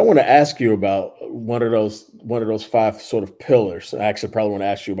 man, because I want to ask you about one of those 5 sort of pillars. I actually probably want to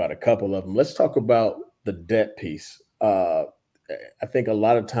ask you about a couple of them. Let's talk about the debt piece. I think a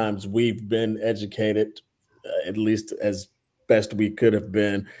lot of times we've been educated, at least as best we could have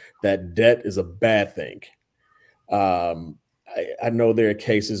been, that debt is a bad thing. I know there are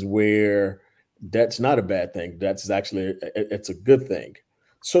cases where debt's not a bad thing. That's actually, it's a good thing.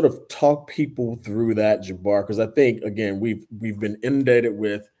 Sort of talk people through that, Jabbar, because I think, again, we've been inundated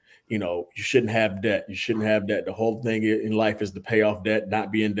with, you shouldn't have debt. You shouldn't have debt. The whole thing in life is to pay off debt,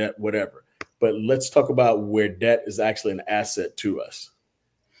 not be in debt, whatever. But let's talk about where debt is actually an asset to us.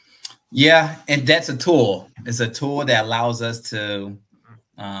 Yeah, and debt's a tool. It's a tool that allows us to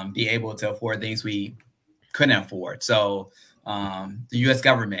be able to afford things we couldn't afford. So the U.S.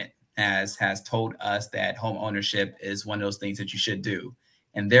 government has told us that home ownership is one of those things that you should do.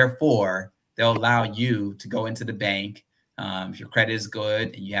 And therefore, they'll allow you to go into the bank if your credit is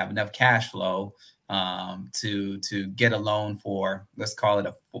good and you have enough cash flow to get a loan for, let's call it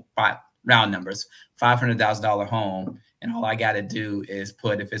a round numbers, $500,000 home. And all I got to do is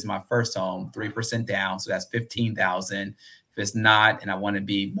put, if it's my first home, 3% down. So that's 15,000. If it's not, and I want to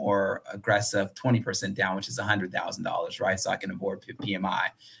be more aggressive, 20% down, which is $100,000, right? So I can avoid PMI.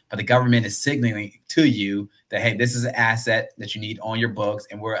 But the government is signaling to you that, hey, this is an asset that you need on your books,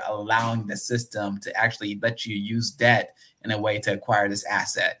 and we're allowing the system to actually let you use debt in a way to acquire this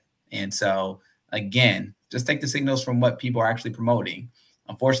asset. And so, again, just take the signals from what people are actually promoting.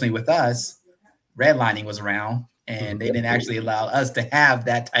 Unfortunately, with us, redlining was around, and they didn't actually allow us to have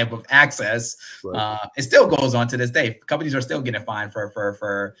that type of access. Right. It still goes on to this day. Companies are still getting fined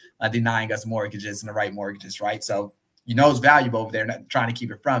for denying us mortgages and the right mortgages, right? So you know it's valuable over there, not trying to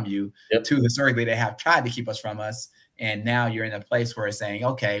keep it from you. Yep. Too, historically, they have tried to keep us from us, and now you're in a place where it's saying,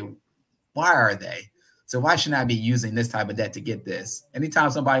 okay, why are they? So why shouldn't I be using this type of debt to get this? Anytime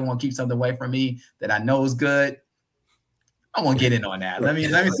somebody want to keep something away from me that I know is good, I won't get in on that. Let me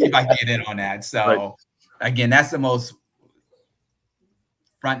see if I can get in on that. So. Right. Again, that's the most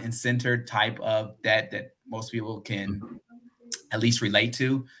front and center type of debt that most people can at least relate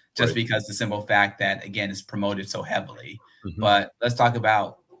to, just because the simple fact that, again, it's promoted so heavily. But let's talk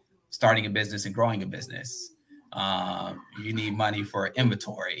about starting a business and growing a business. You need money for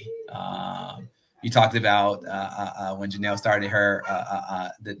inventory. You talked about when Janelle started her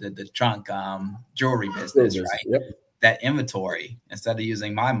the trunk jewelry business, right? Yep. That inventory, instead of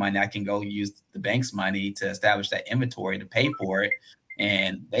using my money, I can go use the bank's money to establish that inventory to pay for it.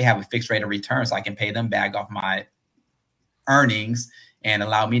 And they have a fixed rate of return, so I can pay them back off my earnings and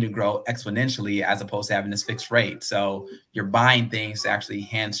allow me to grow exponentially as opposed to having this fixed rate. So you're buying things to actually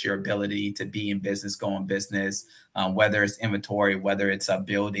enhance your ability to be in business, go in business, whether it's inventory, whether it's a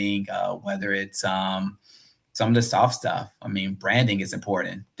building, whether it's some of the soft stuff. I mean, branding is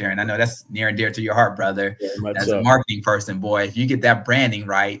important, Darren. I know that's near and dear to your heart, brother. Yeah, as a marketing person, boy, if you get that branding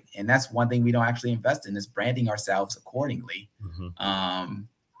right, and that's one thing we don't actually invest in, is branding ourselves accordingly.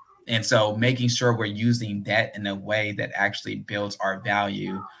 And so making sure we're using debt in a way that actually builds our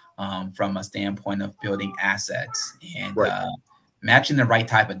value from a standpoint of building assets and matching the right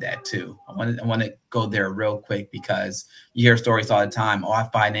type of debt too. I want to go there real quick, because you hear stories all the time. Oh, I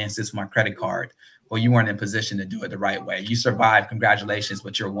financed this with my credit card. Well, you weren't in position to do it the right way. You survived, congratulations,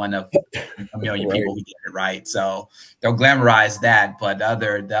 but you're one of a million people who did it right. So they'll glamorize that, but the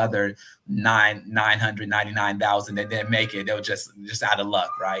other 999,000 that didn't make it, they'll just out of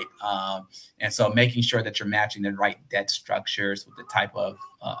luck, right? And so making sure that you're matching the right debt structures with the type of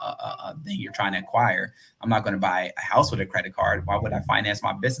thing you're trying to acquire. I'm not going to buy a house with a credit card. Why would I finance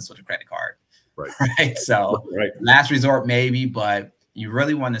my business with a credit card? Right. So last resort maybe, but you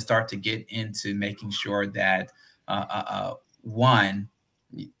really want to start to get into making sure that, one,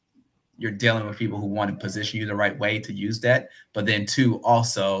 you're dealing with people who want to position you the right way to use that. But then two,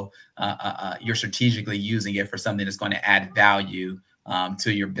 also, you're strategically using it for something that's going to add value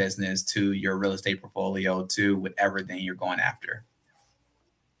to your business, to your real estate portfolio, to whatever thing you're going after.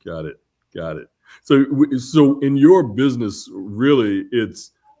 Got it. Got it. So in your business, really, it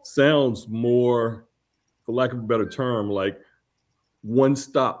sounds more, for lack of a better term, like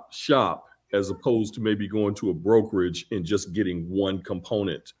one-stop shop, as opposed to maybe going to a brokerage and just getting one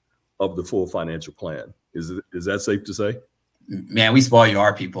component of the full financial plan. Is that safe to say? Man, we spoil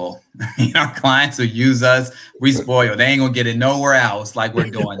our people. Our clients who use us, we spoil. They ain't gonna get it nowhere else like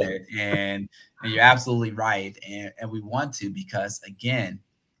we're doing it. And you're absolutely right. And we want to, because again,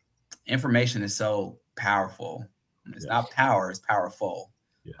 information is so powerful. It's not power, it's powerful.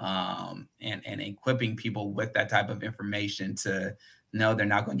 And equipping people with that type of information to know they're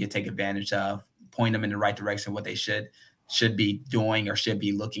not going to get taken advantage of, point them in the right direction, what they should be doing or should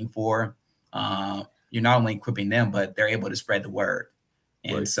be looking for. You're not only equipping them, but they're able to spread the word.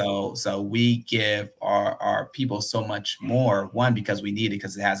 And so we give our people so much more, one, because we need it,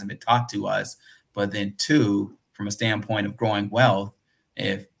 because it hasn't been taught to us, but then two, from a standpoint of growing wealth,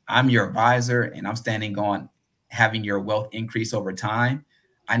 if I'm your advisor and I'm standing on having your wealth increase over time,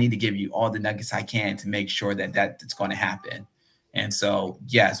 I need to give you all the nuggets I can to make sure that that's going to happen. And so,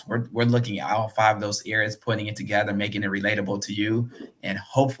 yes, we're looking at all 5 of those areas, putting it together, making it relatable to you, and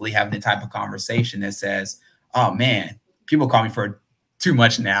hopefully having the type of conversation that says, oh, man, people call me for too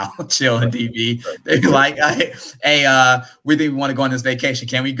much now. Chill and DB. They're like, hey, we think we want to go on this vacation.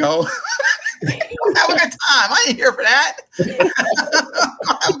 Can we go? Have a good time. I ain't here for that.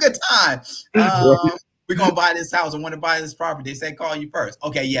 Have a good time. we're going to buy this house. I want to buy this property. They say, call you first.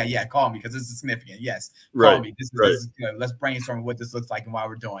 Okay. Yeah. Call me because this is significant. Yes. Call me. This is good. Let's brainstorm what this looks like and why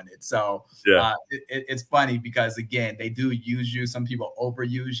we're doing it. So it's funny because, again, they do use you. Some people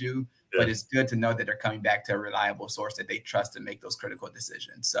overuse you, but it's good to know that they're coming back to a reliable source that they trust to make those critical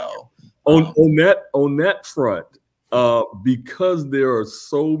decisions. So on that front, because there are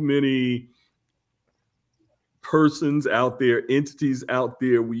so many persons out there, entities out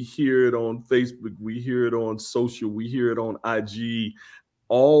there, we hear it on Facebook, we hear it on social, we hear it on IG,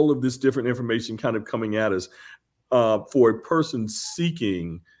 all of this different information kind of coming at us. For a person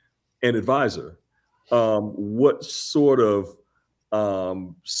seeking an advisor, what sort of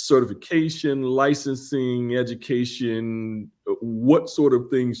certification, licensing, education, what sort of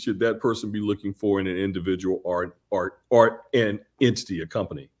things should that person be looking for in an individual or an entity, a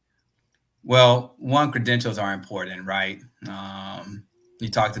company? Well, one, credentials are important, right? You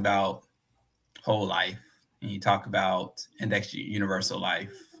talked about whole life, and you talk about index universal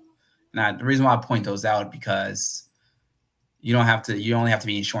life. Now, the reason why I point those out because you only have to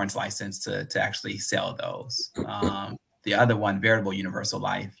be insurance licensed to actually sell those. The other one, variable universal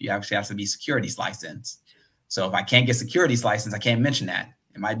life, you actually have to be securities licensed. So if I can't get securities license, I can't mention that.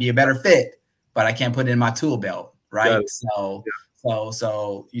 It might be a better fit, but I can't put it in my tool belt, right?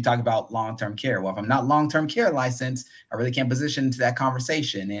 So you talk about long-term care. Well, if I'm not long-term care licensed, I really can't position into that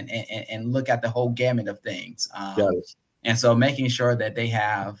conversation and look at the whole gamut of things. And so making sure that they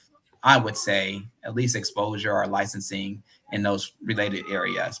have, I would say, at least exposure or licensing in those related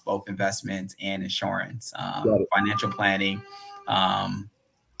areas, both investments and insurance, financial planning.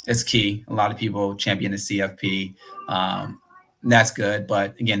 It's key. A lot of people champion the CFP. That's good.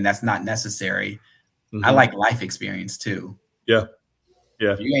 But again, that's not necessary. I like life experience too. Yeah.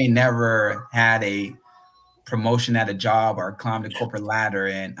 If you ain't never had a promotion at a job or climbed the corporate ladder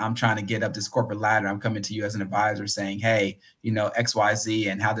and I'm trying to get up this corporate ladder, I'm coming to you as an advisor saying, hey, XYZ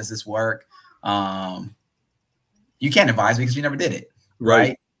and how does this work? You can't advise me because you never did it.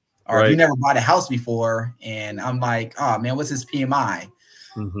 Right. Or if you never bought a house before and I'm like, oh man, what's his PMI?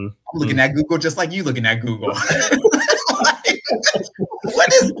 I'm looking at Google just like you looking at Google. Like,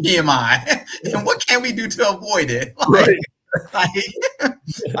 what is PMI and what can we do to avoid it?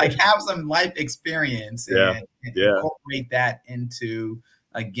 Like have some life experience and incorporate that into,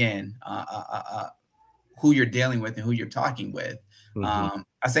 again, who you're dealing with and who you're talking with. I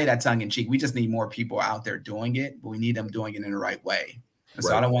say that tongue in cheek. We just need more people out there doing it, but we need them doing it in the right way. And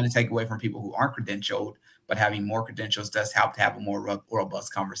so I don't want to take away from people who aren't credentialed, but having more credentials does help to have a more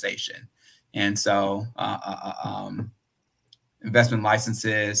robust conversation. And so investment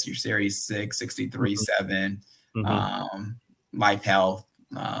licenses, your Series 6, 63, 7, life, health,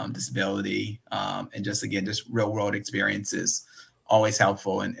 disability, and just real world experiences, always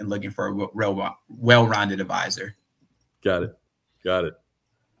helpful in looking for a real well-rounded advisor. Got it.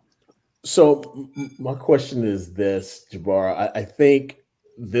 So my question is this, Jabbar. I think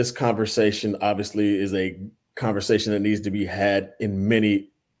this conversation obviously is a conversation that needs to be had in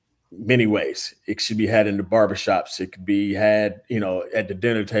many ways. It should be had in the barbershops. It could be had, at the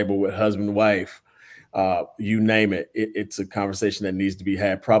dinner table with husband and wife. You name it. It's a conversation that needs to be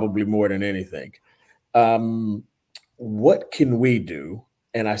had probably more than anything. What can we do?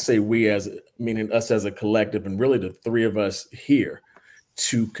 And I say we meaning us as a collective and really the three of us here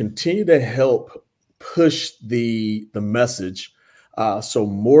to continue to help push the message so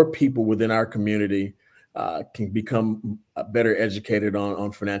more people within our community can become better educated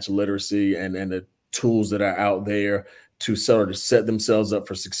on financial literacy and the tools that are out there to sort of set themselves up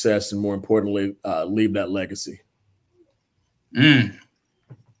for success and, more importantly, leave that legacy?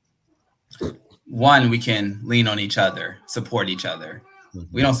 One, we can lean on each other, support each other.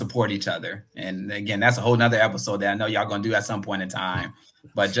 We don't support each other. And again, that's a whole nother episode that I know y'all gonna do at some point in time,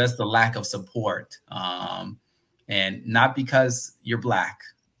 but just the lack of support. And not because you're Black.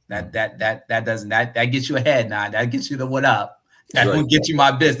 That gets you ahead now. That gets you the what up. That won't get you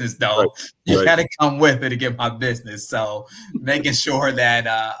my business though. You gotta come with it to get my business. So making sure that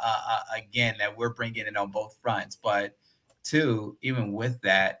again that we're bringing it on both fronts. But two, even with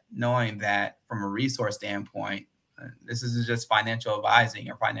that, knowing that from a resource standpoint, this isn't just financial advising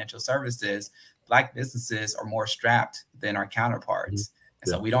or financial services. Black businesses are more strapped than our counterparts. And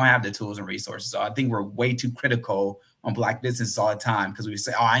so we don't have the tools and resources. So I think we're way too critical on Black businesses all the time because we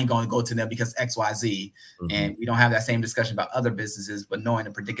say, oh, I ain't going to go to them because XYZ. And we don't have that same discussion about other businesses, but knowing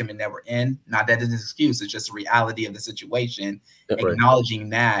the predicament that we're in, not that it's an excuse, it's just a reality of the situation,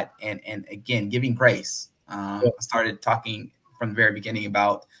 acknowledging that and again, giving grace. I started talking from the very beginning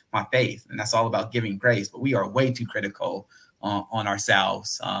about my faith, and that's all about giving grace, but we are way too critical on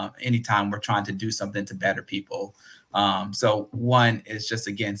ourselves anytime we're trying to do something to better people. So one is just,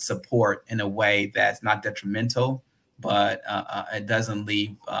 again, support in a way that's not detrimental, but it doesn't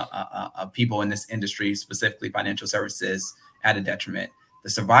leave people in this industry, specifically financial services, at a detriment. The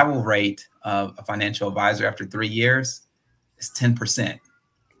survival rate of a financial advisor after 3 years is 10%.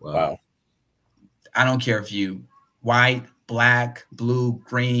 Wow. I don't care if you white, black, blue,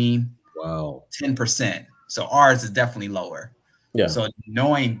 green. Wow. 10%. So ours is definitely lower. Yeah. So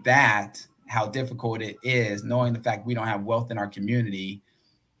knowing that, how difficult it is, knowing the fact we don't have wealth in our community,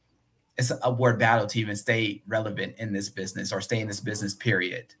 it's a word battle to even stay relevant in this business or stay in this business,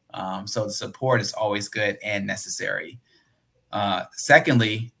 period. So the support is always good and necessary.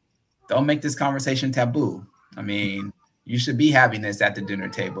 Secondly, don't make this conversation taboo. I mean, you should be having this at the dinner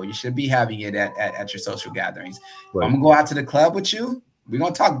table. You should be having it at your social gatherings. Right. If I'm gonna go out to the club with you, we're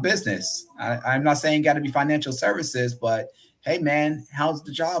gonna talk business. I'm not saying got to be financial services, but hey, man, how's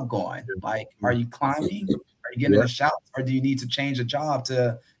the job going? Like, are you climbing? Are you getting the shouts, or do you need to change a job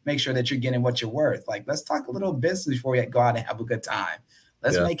to make sure that you're getting what you're worth? Like, let's talk a little business before we go out and have a good time.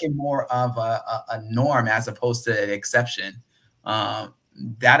 Let's make it more of a norm as opposed to an exception.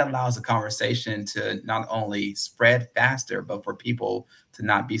 That allows the conversation to not only spread faster, but for people to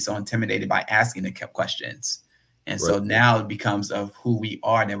not be so intimidated by asking the questions. And so now it becomes of who we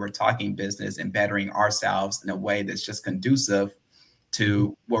are, that we're talking business and bettering ourselves in a way that's just conducive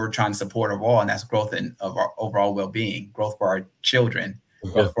to what we're trying to support overall, and that's growth of our overall well-being, growth for our children,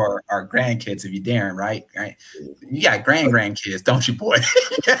 growth for our grandkids, if you're daring, right? You got grandkids, don't you, boy?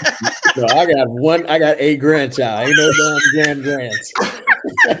 No, I got a grandchild. Ain't no damn grands.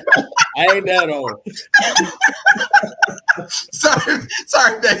 I ain't that old.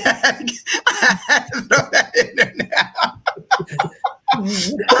 sorry, baby. I had to throw that in there now.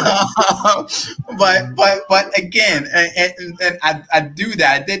 But again, and I do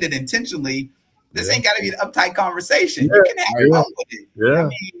that. I did it intentionally. This ain't got to be an uptight conversation. You can have your own with it. I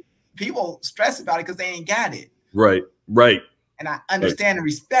mean, people stress about it because they ain't got it. Right. And I understand and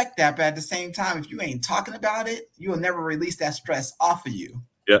respect that, but at the same time, if you ain't talking about it, you will never release that stress off of you.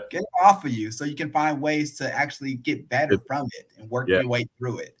 Get it off of you so you can find ways to actually get better from it and work your way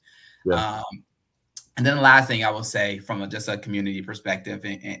through it. And then the last thing I will say from just a community perspective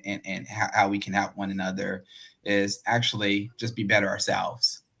and how we can help one another is actually just be better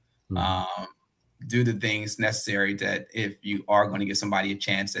ourselves. Do the things necessary that if you are going to give somebody a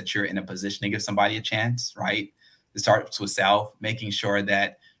chance, that you're in a position to give somebody a chance, right? It starts with self, making sure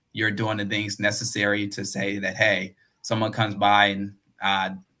that you're doing the things necessary to say that, hey, someone comes by and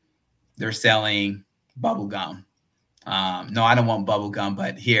they're selling bubble gum. No, I don't want bubble gum,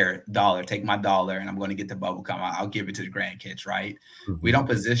 but here, $1, take my $1 and I'm going to get the bubble gum. I'll give it to the grandkids, right? We don't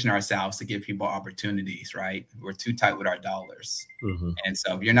position ourselves to give people opportunities, right? We're too tight with our dollars. And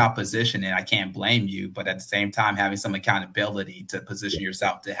so if you're not positioning, I can't blame you, but at the same time, having some accountability to position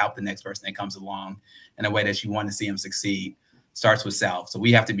yourself to help the next person that comes along in a way that you want to see them succeed starts with self. So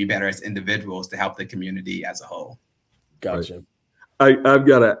we have to be better as individuals to help the community as a whole. Gotcha. I've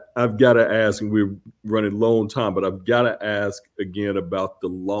got to ask, and we're running low on time, but I've got to ask again about the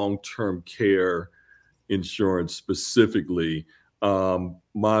long-term care insurance specifically.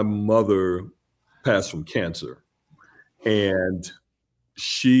 My mother passed from cancer, and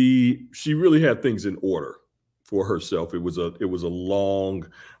she really had things in order for herself. It was a long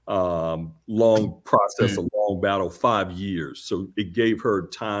process, a long battle, 5 years. So it gave her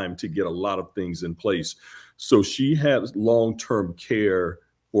time to get a lot of things in place. So she had long-term care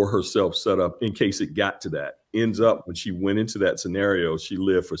for herself set up in case it got to that. Ends up, when she went into that scenario, she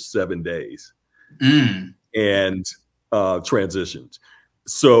lived for 7 days and transitioned.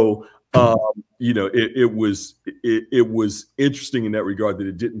 So, it was interesting in that regard that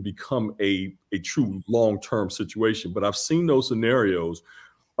it didn't become a true long-term situation. But I've seen those scenarios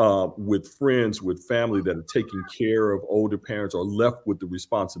with friends, with family that are taking care of older parents or left with the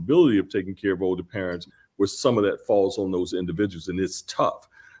responsibility of taking care of older parents, where some of that falls on those individuals, and it's tough.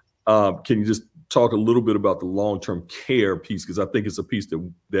 Can you just talk a little bit about the long-term care piece? Because I think it's a piece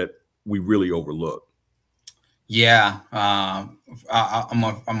that we really overlook. Yeah, I'm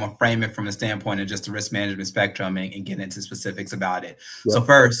gonna frame it from the standpoint of just the risk management spectrum and get into specifics about it. So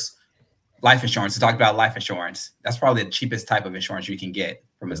first, life insurance. We talked about life insurance. That's probably the cheapest type of insurance you can get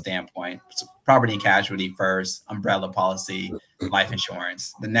from a standpoint. So property and casualty first, umbrella policy, life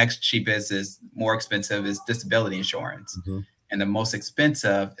insurance. The next cheapest is more expensive is disability insurance. And the most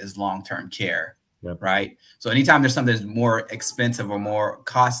expensive is long-term care, right? So anytime there's something that's more expensive or more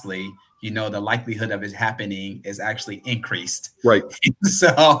costly, the likelihood of it happening is actually increased. Right.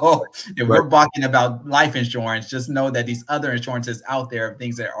 So if we're talking about life insurance, just know that these other insurances out there,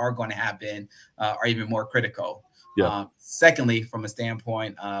 things that are going to happen, are even more critical. Yeah. Secondly, from a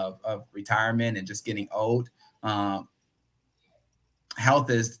standpoint of retirement and just getting old, health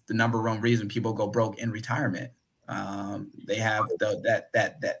is the number one reason people go broke in retirement. They have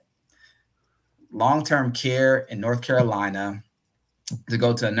that long-term care in North Carolina to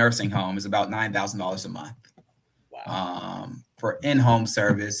go to a nursing home is about $9,000 a month. Wow. For in-home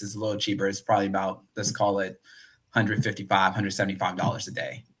service is a little cheaper. It's probably about, let's call it $155, $175 a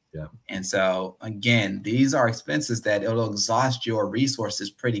day. Yeah. And so again, these are expenses that it'll exhaust your resources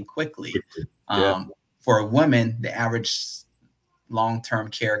pretty quickly. Yeah. For a woman, the average long-term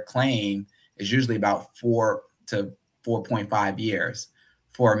care claim is usually about 4 to 4.5 years.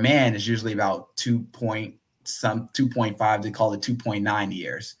 For a man, it's usually about 2.5, they call it 2.9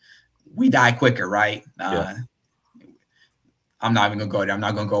 years. We die quicker, right? Yeah. I'm not even gonna go there. I'm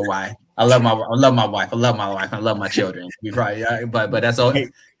not gonna go why. I love my wife. I love my wife. I love my children. We probably, but that's all. Hey,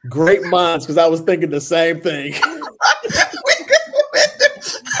 great minds, because I was thinking the same thing. I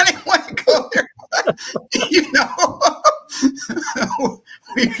didn't want to go there.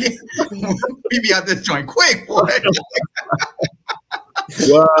 We be out this joint quick, boy.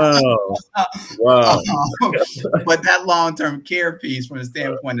 Wow. Wow. But that long-term care piece, from the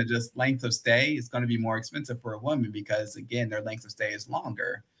standpoint of just length of stay, is going to be more expensive for a woman because, again, their length of stay is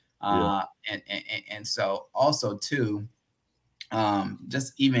longer. And so also too,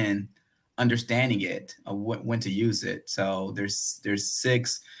 just even understanding it, when to use it. So there's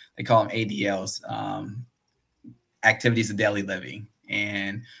 6, they call them ADLs, activities of daily living.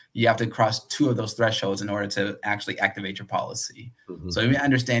 And you have to cross 2 of those thresholds in order to actually activate your policy. Mm-hmm. So even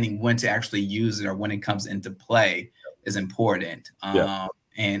understanding when to actually use it or when it comes into play is important.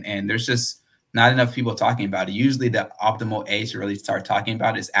 And there's just not enough people talking about it. Usually the optimal age to really start talking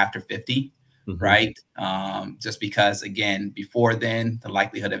about it is after 50, mm-hmm. right? Just because, again, before then, the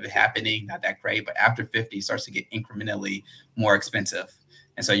likelihood of it happening, not that great, but after 50, it starts to get incrementally more expensive.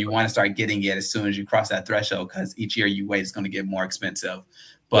 And so you want to start getting it as soon as you cross that threshold, because each year you wait, it's going to get more expensive.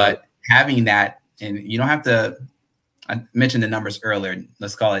 But having that, and you don't have to, I mentioned the numbers earlier,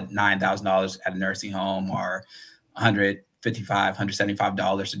 let's call it $9,000 at a nursing home or $155,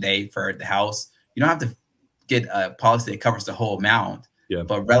 $175 a day for the house. You don't have to get a policy that covers the whole amount. Yeah.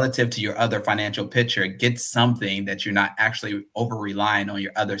 But relative to your other financial picture, get something that you're not actually over relying on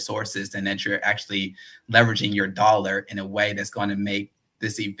your other sources, and that you're actually leveraging your dollar in a way that's going to make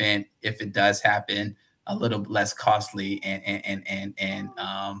this event, if it does happen, a little less costly and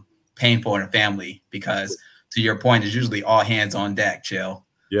painful in a family. Because to your point, it's usually all hands on deck, Chill.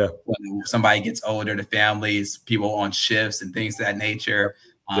 Yeah. When somebody gets older, the families, people on shifts and things of that nature,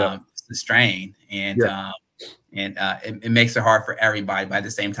 it's a strain. And it makes it hard for everybody. But at the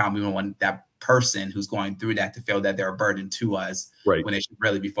same time, we don't want that person who's going through that to feel that they're a burden to us, when they should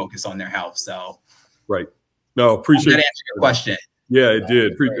really be focused on their health. So, No, appreciate that answer your question. Yeah, it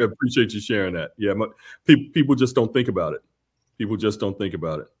did. Appreciate you sharing that. Yeah, people just don't think about it. People just don't think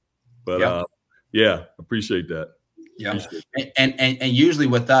about it. But appreciate that. Yeah, and usually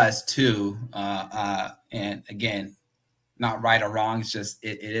with us too. And again, not right or wrong. It's just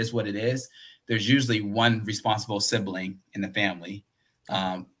it is what it is. There's usually one responsible sibling in the family,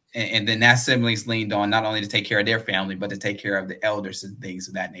 and then that sibling's leaned on not only to take care of their family, but to take care of the elders and things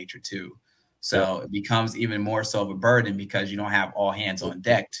of that nature too. So it becomes even more so of a burden because you don't have all hands on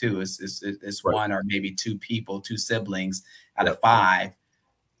deck too. It's one or maybe 2 people, 2 siblings out of 5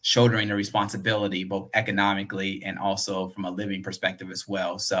 shouldering the responsibility, both economically and also from a living perspective as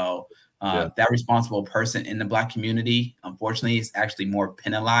well. So that responsible person in the Black community, unfortunately, is actually more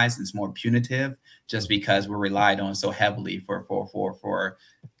penalized. It's more punitive just because we're relied on so heavily for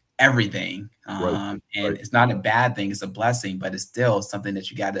everything. And it's not a bad thing, it's a blessing, but it's still something that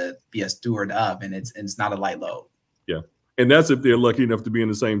you got to be a steward of, and it's not a light load. Yeah. And that's if they're lucky enough to be in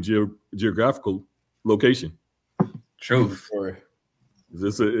the same geographical location. Truth.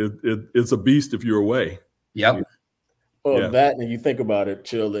 It's a beast if you're away. Yep. Well, that, and you think about it,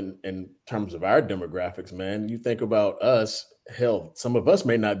 Chill, in terms of our demographics, man, you think about us, health. Some of us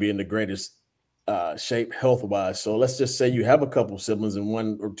may not be in the greatest shape health-wise. So let's just say you have a couple of siblings and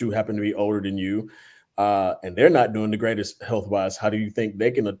 1 or 2 happen to be older than you, and they're not doing the greatest health-wise. How do you think they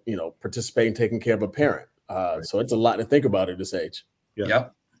can, participate in taking care of a parent? So it's a lot to think about at this age. Yeah.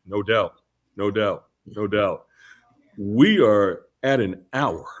 Yep. No doubt. We are at an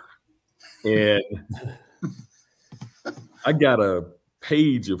hour, and I got a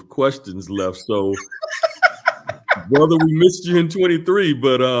page of questions left. So Brother, we missed you in 23,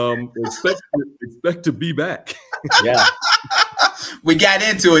 but expect to be back. Yeah. We got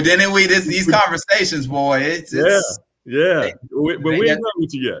into it, didn't we? These conversations, boy. It's yeah. But we ain't done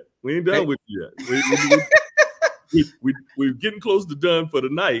with you yet. We ain't done with you yet. We're getting close to done for the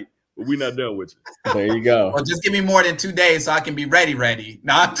night, but we're not done with you. There you go. Well, just give me more than 2 days so I can be ready.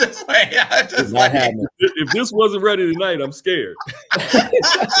 No, I'm just waiting. If this wasn't ready tonight, I'm scared.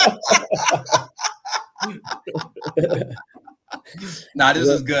 No, this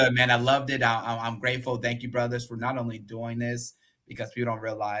was good, man. I loved it. I'm grateful. Thank you, brothers, for not only doing this, because people don't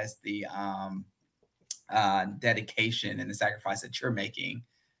realize the dedication and the sacrifice that you're making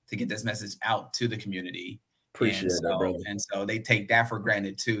to get this message out to the community. Appreciate that, brother. And so they take that for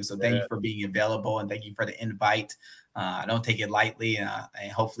granted too. So thank you for being available, and thank you for the invite. I don't take it lightly, and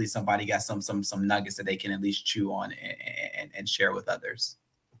hopefully somebody got some nuggets that they can at least chew on and share with others.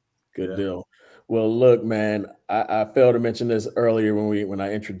 Good deal. Well, look, man, I failed to mention this earlier when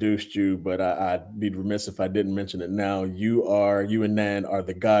I introduced you, but I'd be remiss if I didn't mention it now. You and Nan are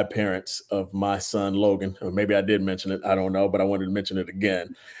the godparents of my son, Logan. Or maybe I did mention it. I don't know, but I wanted to mention it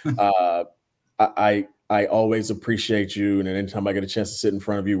again. I always appreciate you. And anytime I get a chance to sit in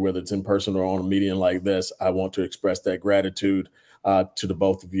front of you, whether it's in person or on a medium like this, I want to express that gratitude to the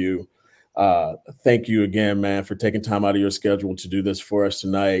both of you. Thank you again, man, for taking time out of your schedule to do this for us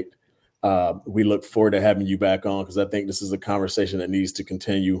tonight. We look forward to having you back on, because I think this is a conversation that needs to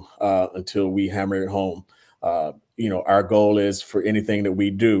continue until we hammer it home. Our goal is, for anything that we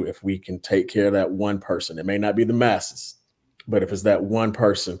do, if we can take care of that one person, it may not be the masses, but if it's that one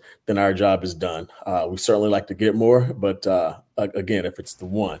person, then our job is done. We certainly like to get more, but again, if it's the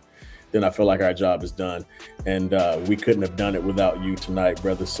one, then I feel like our job is done. And we couldn't have done it without you tonight,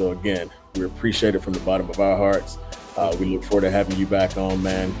 brother. So again, we appreciate it from the bottom of our hearts. We look forward to having you back on,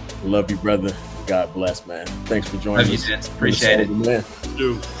 man. Love you, brother. God bless, man. Thanks for joining us. Appreciate it. Man.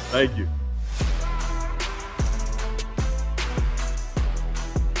 Thank you.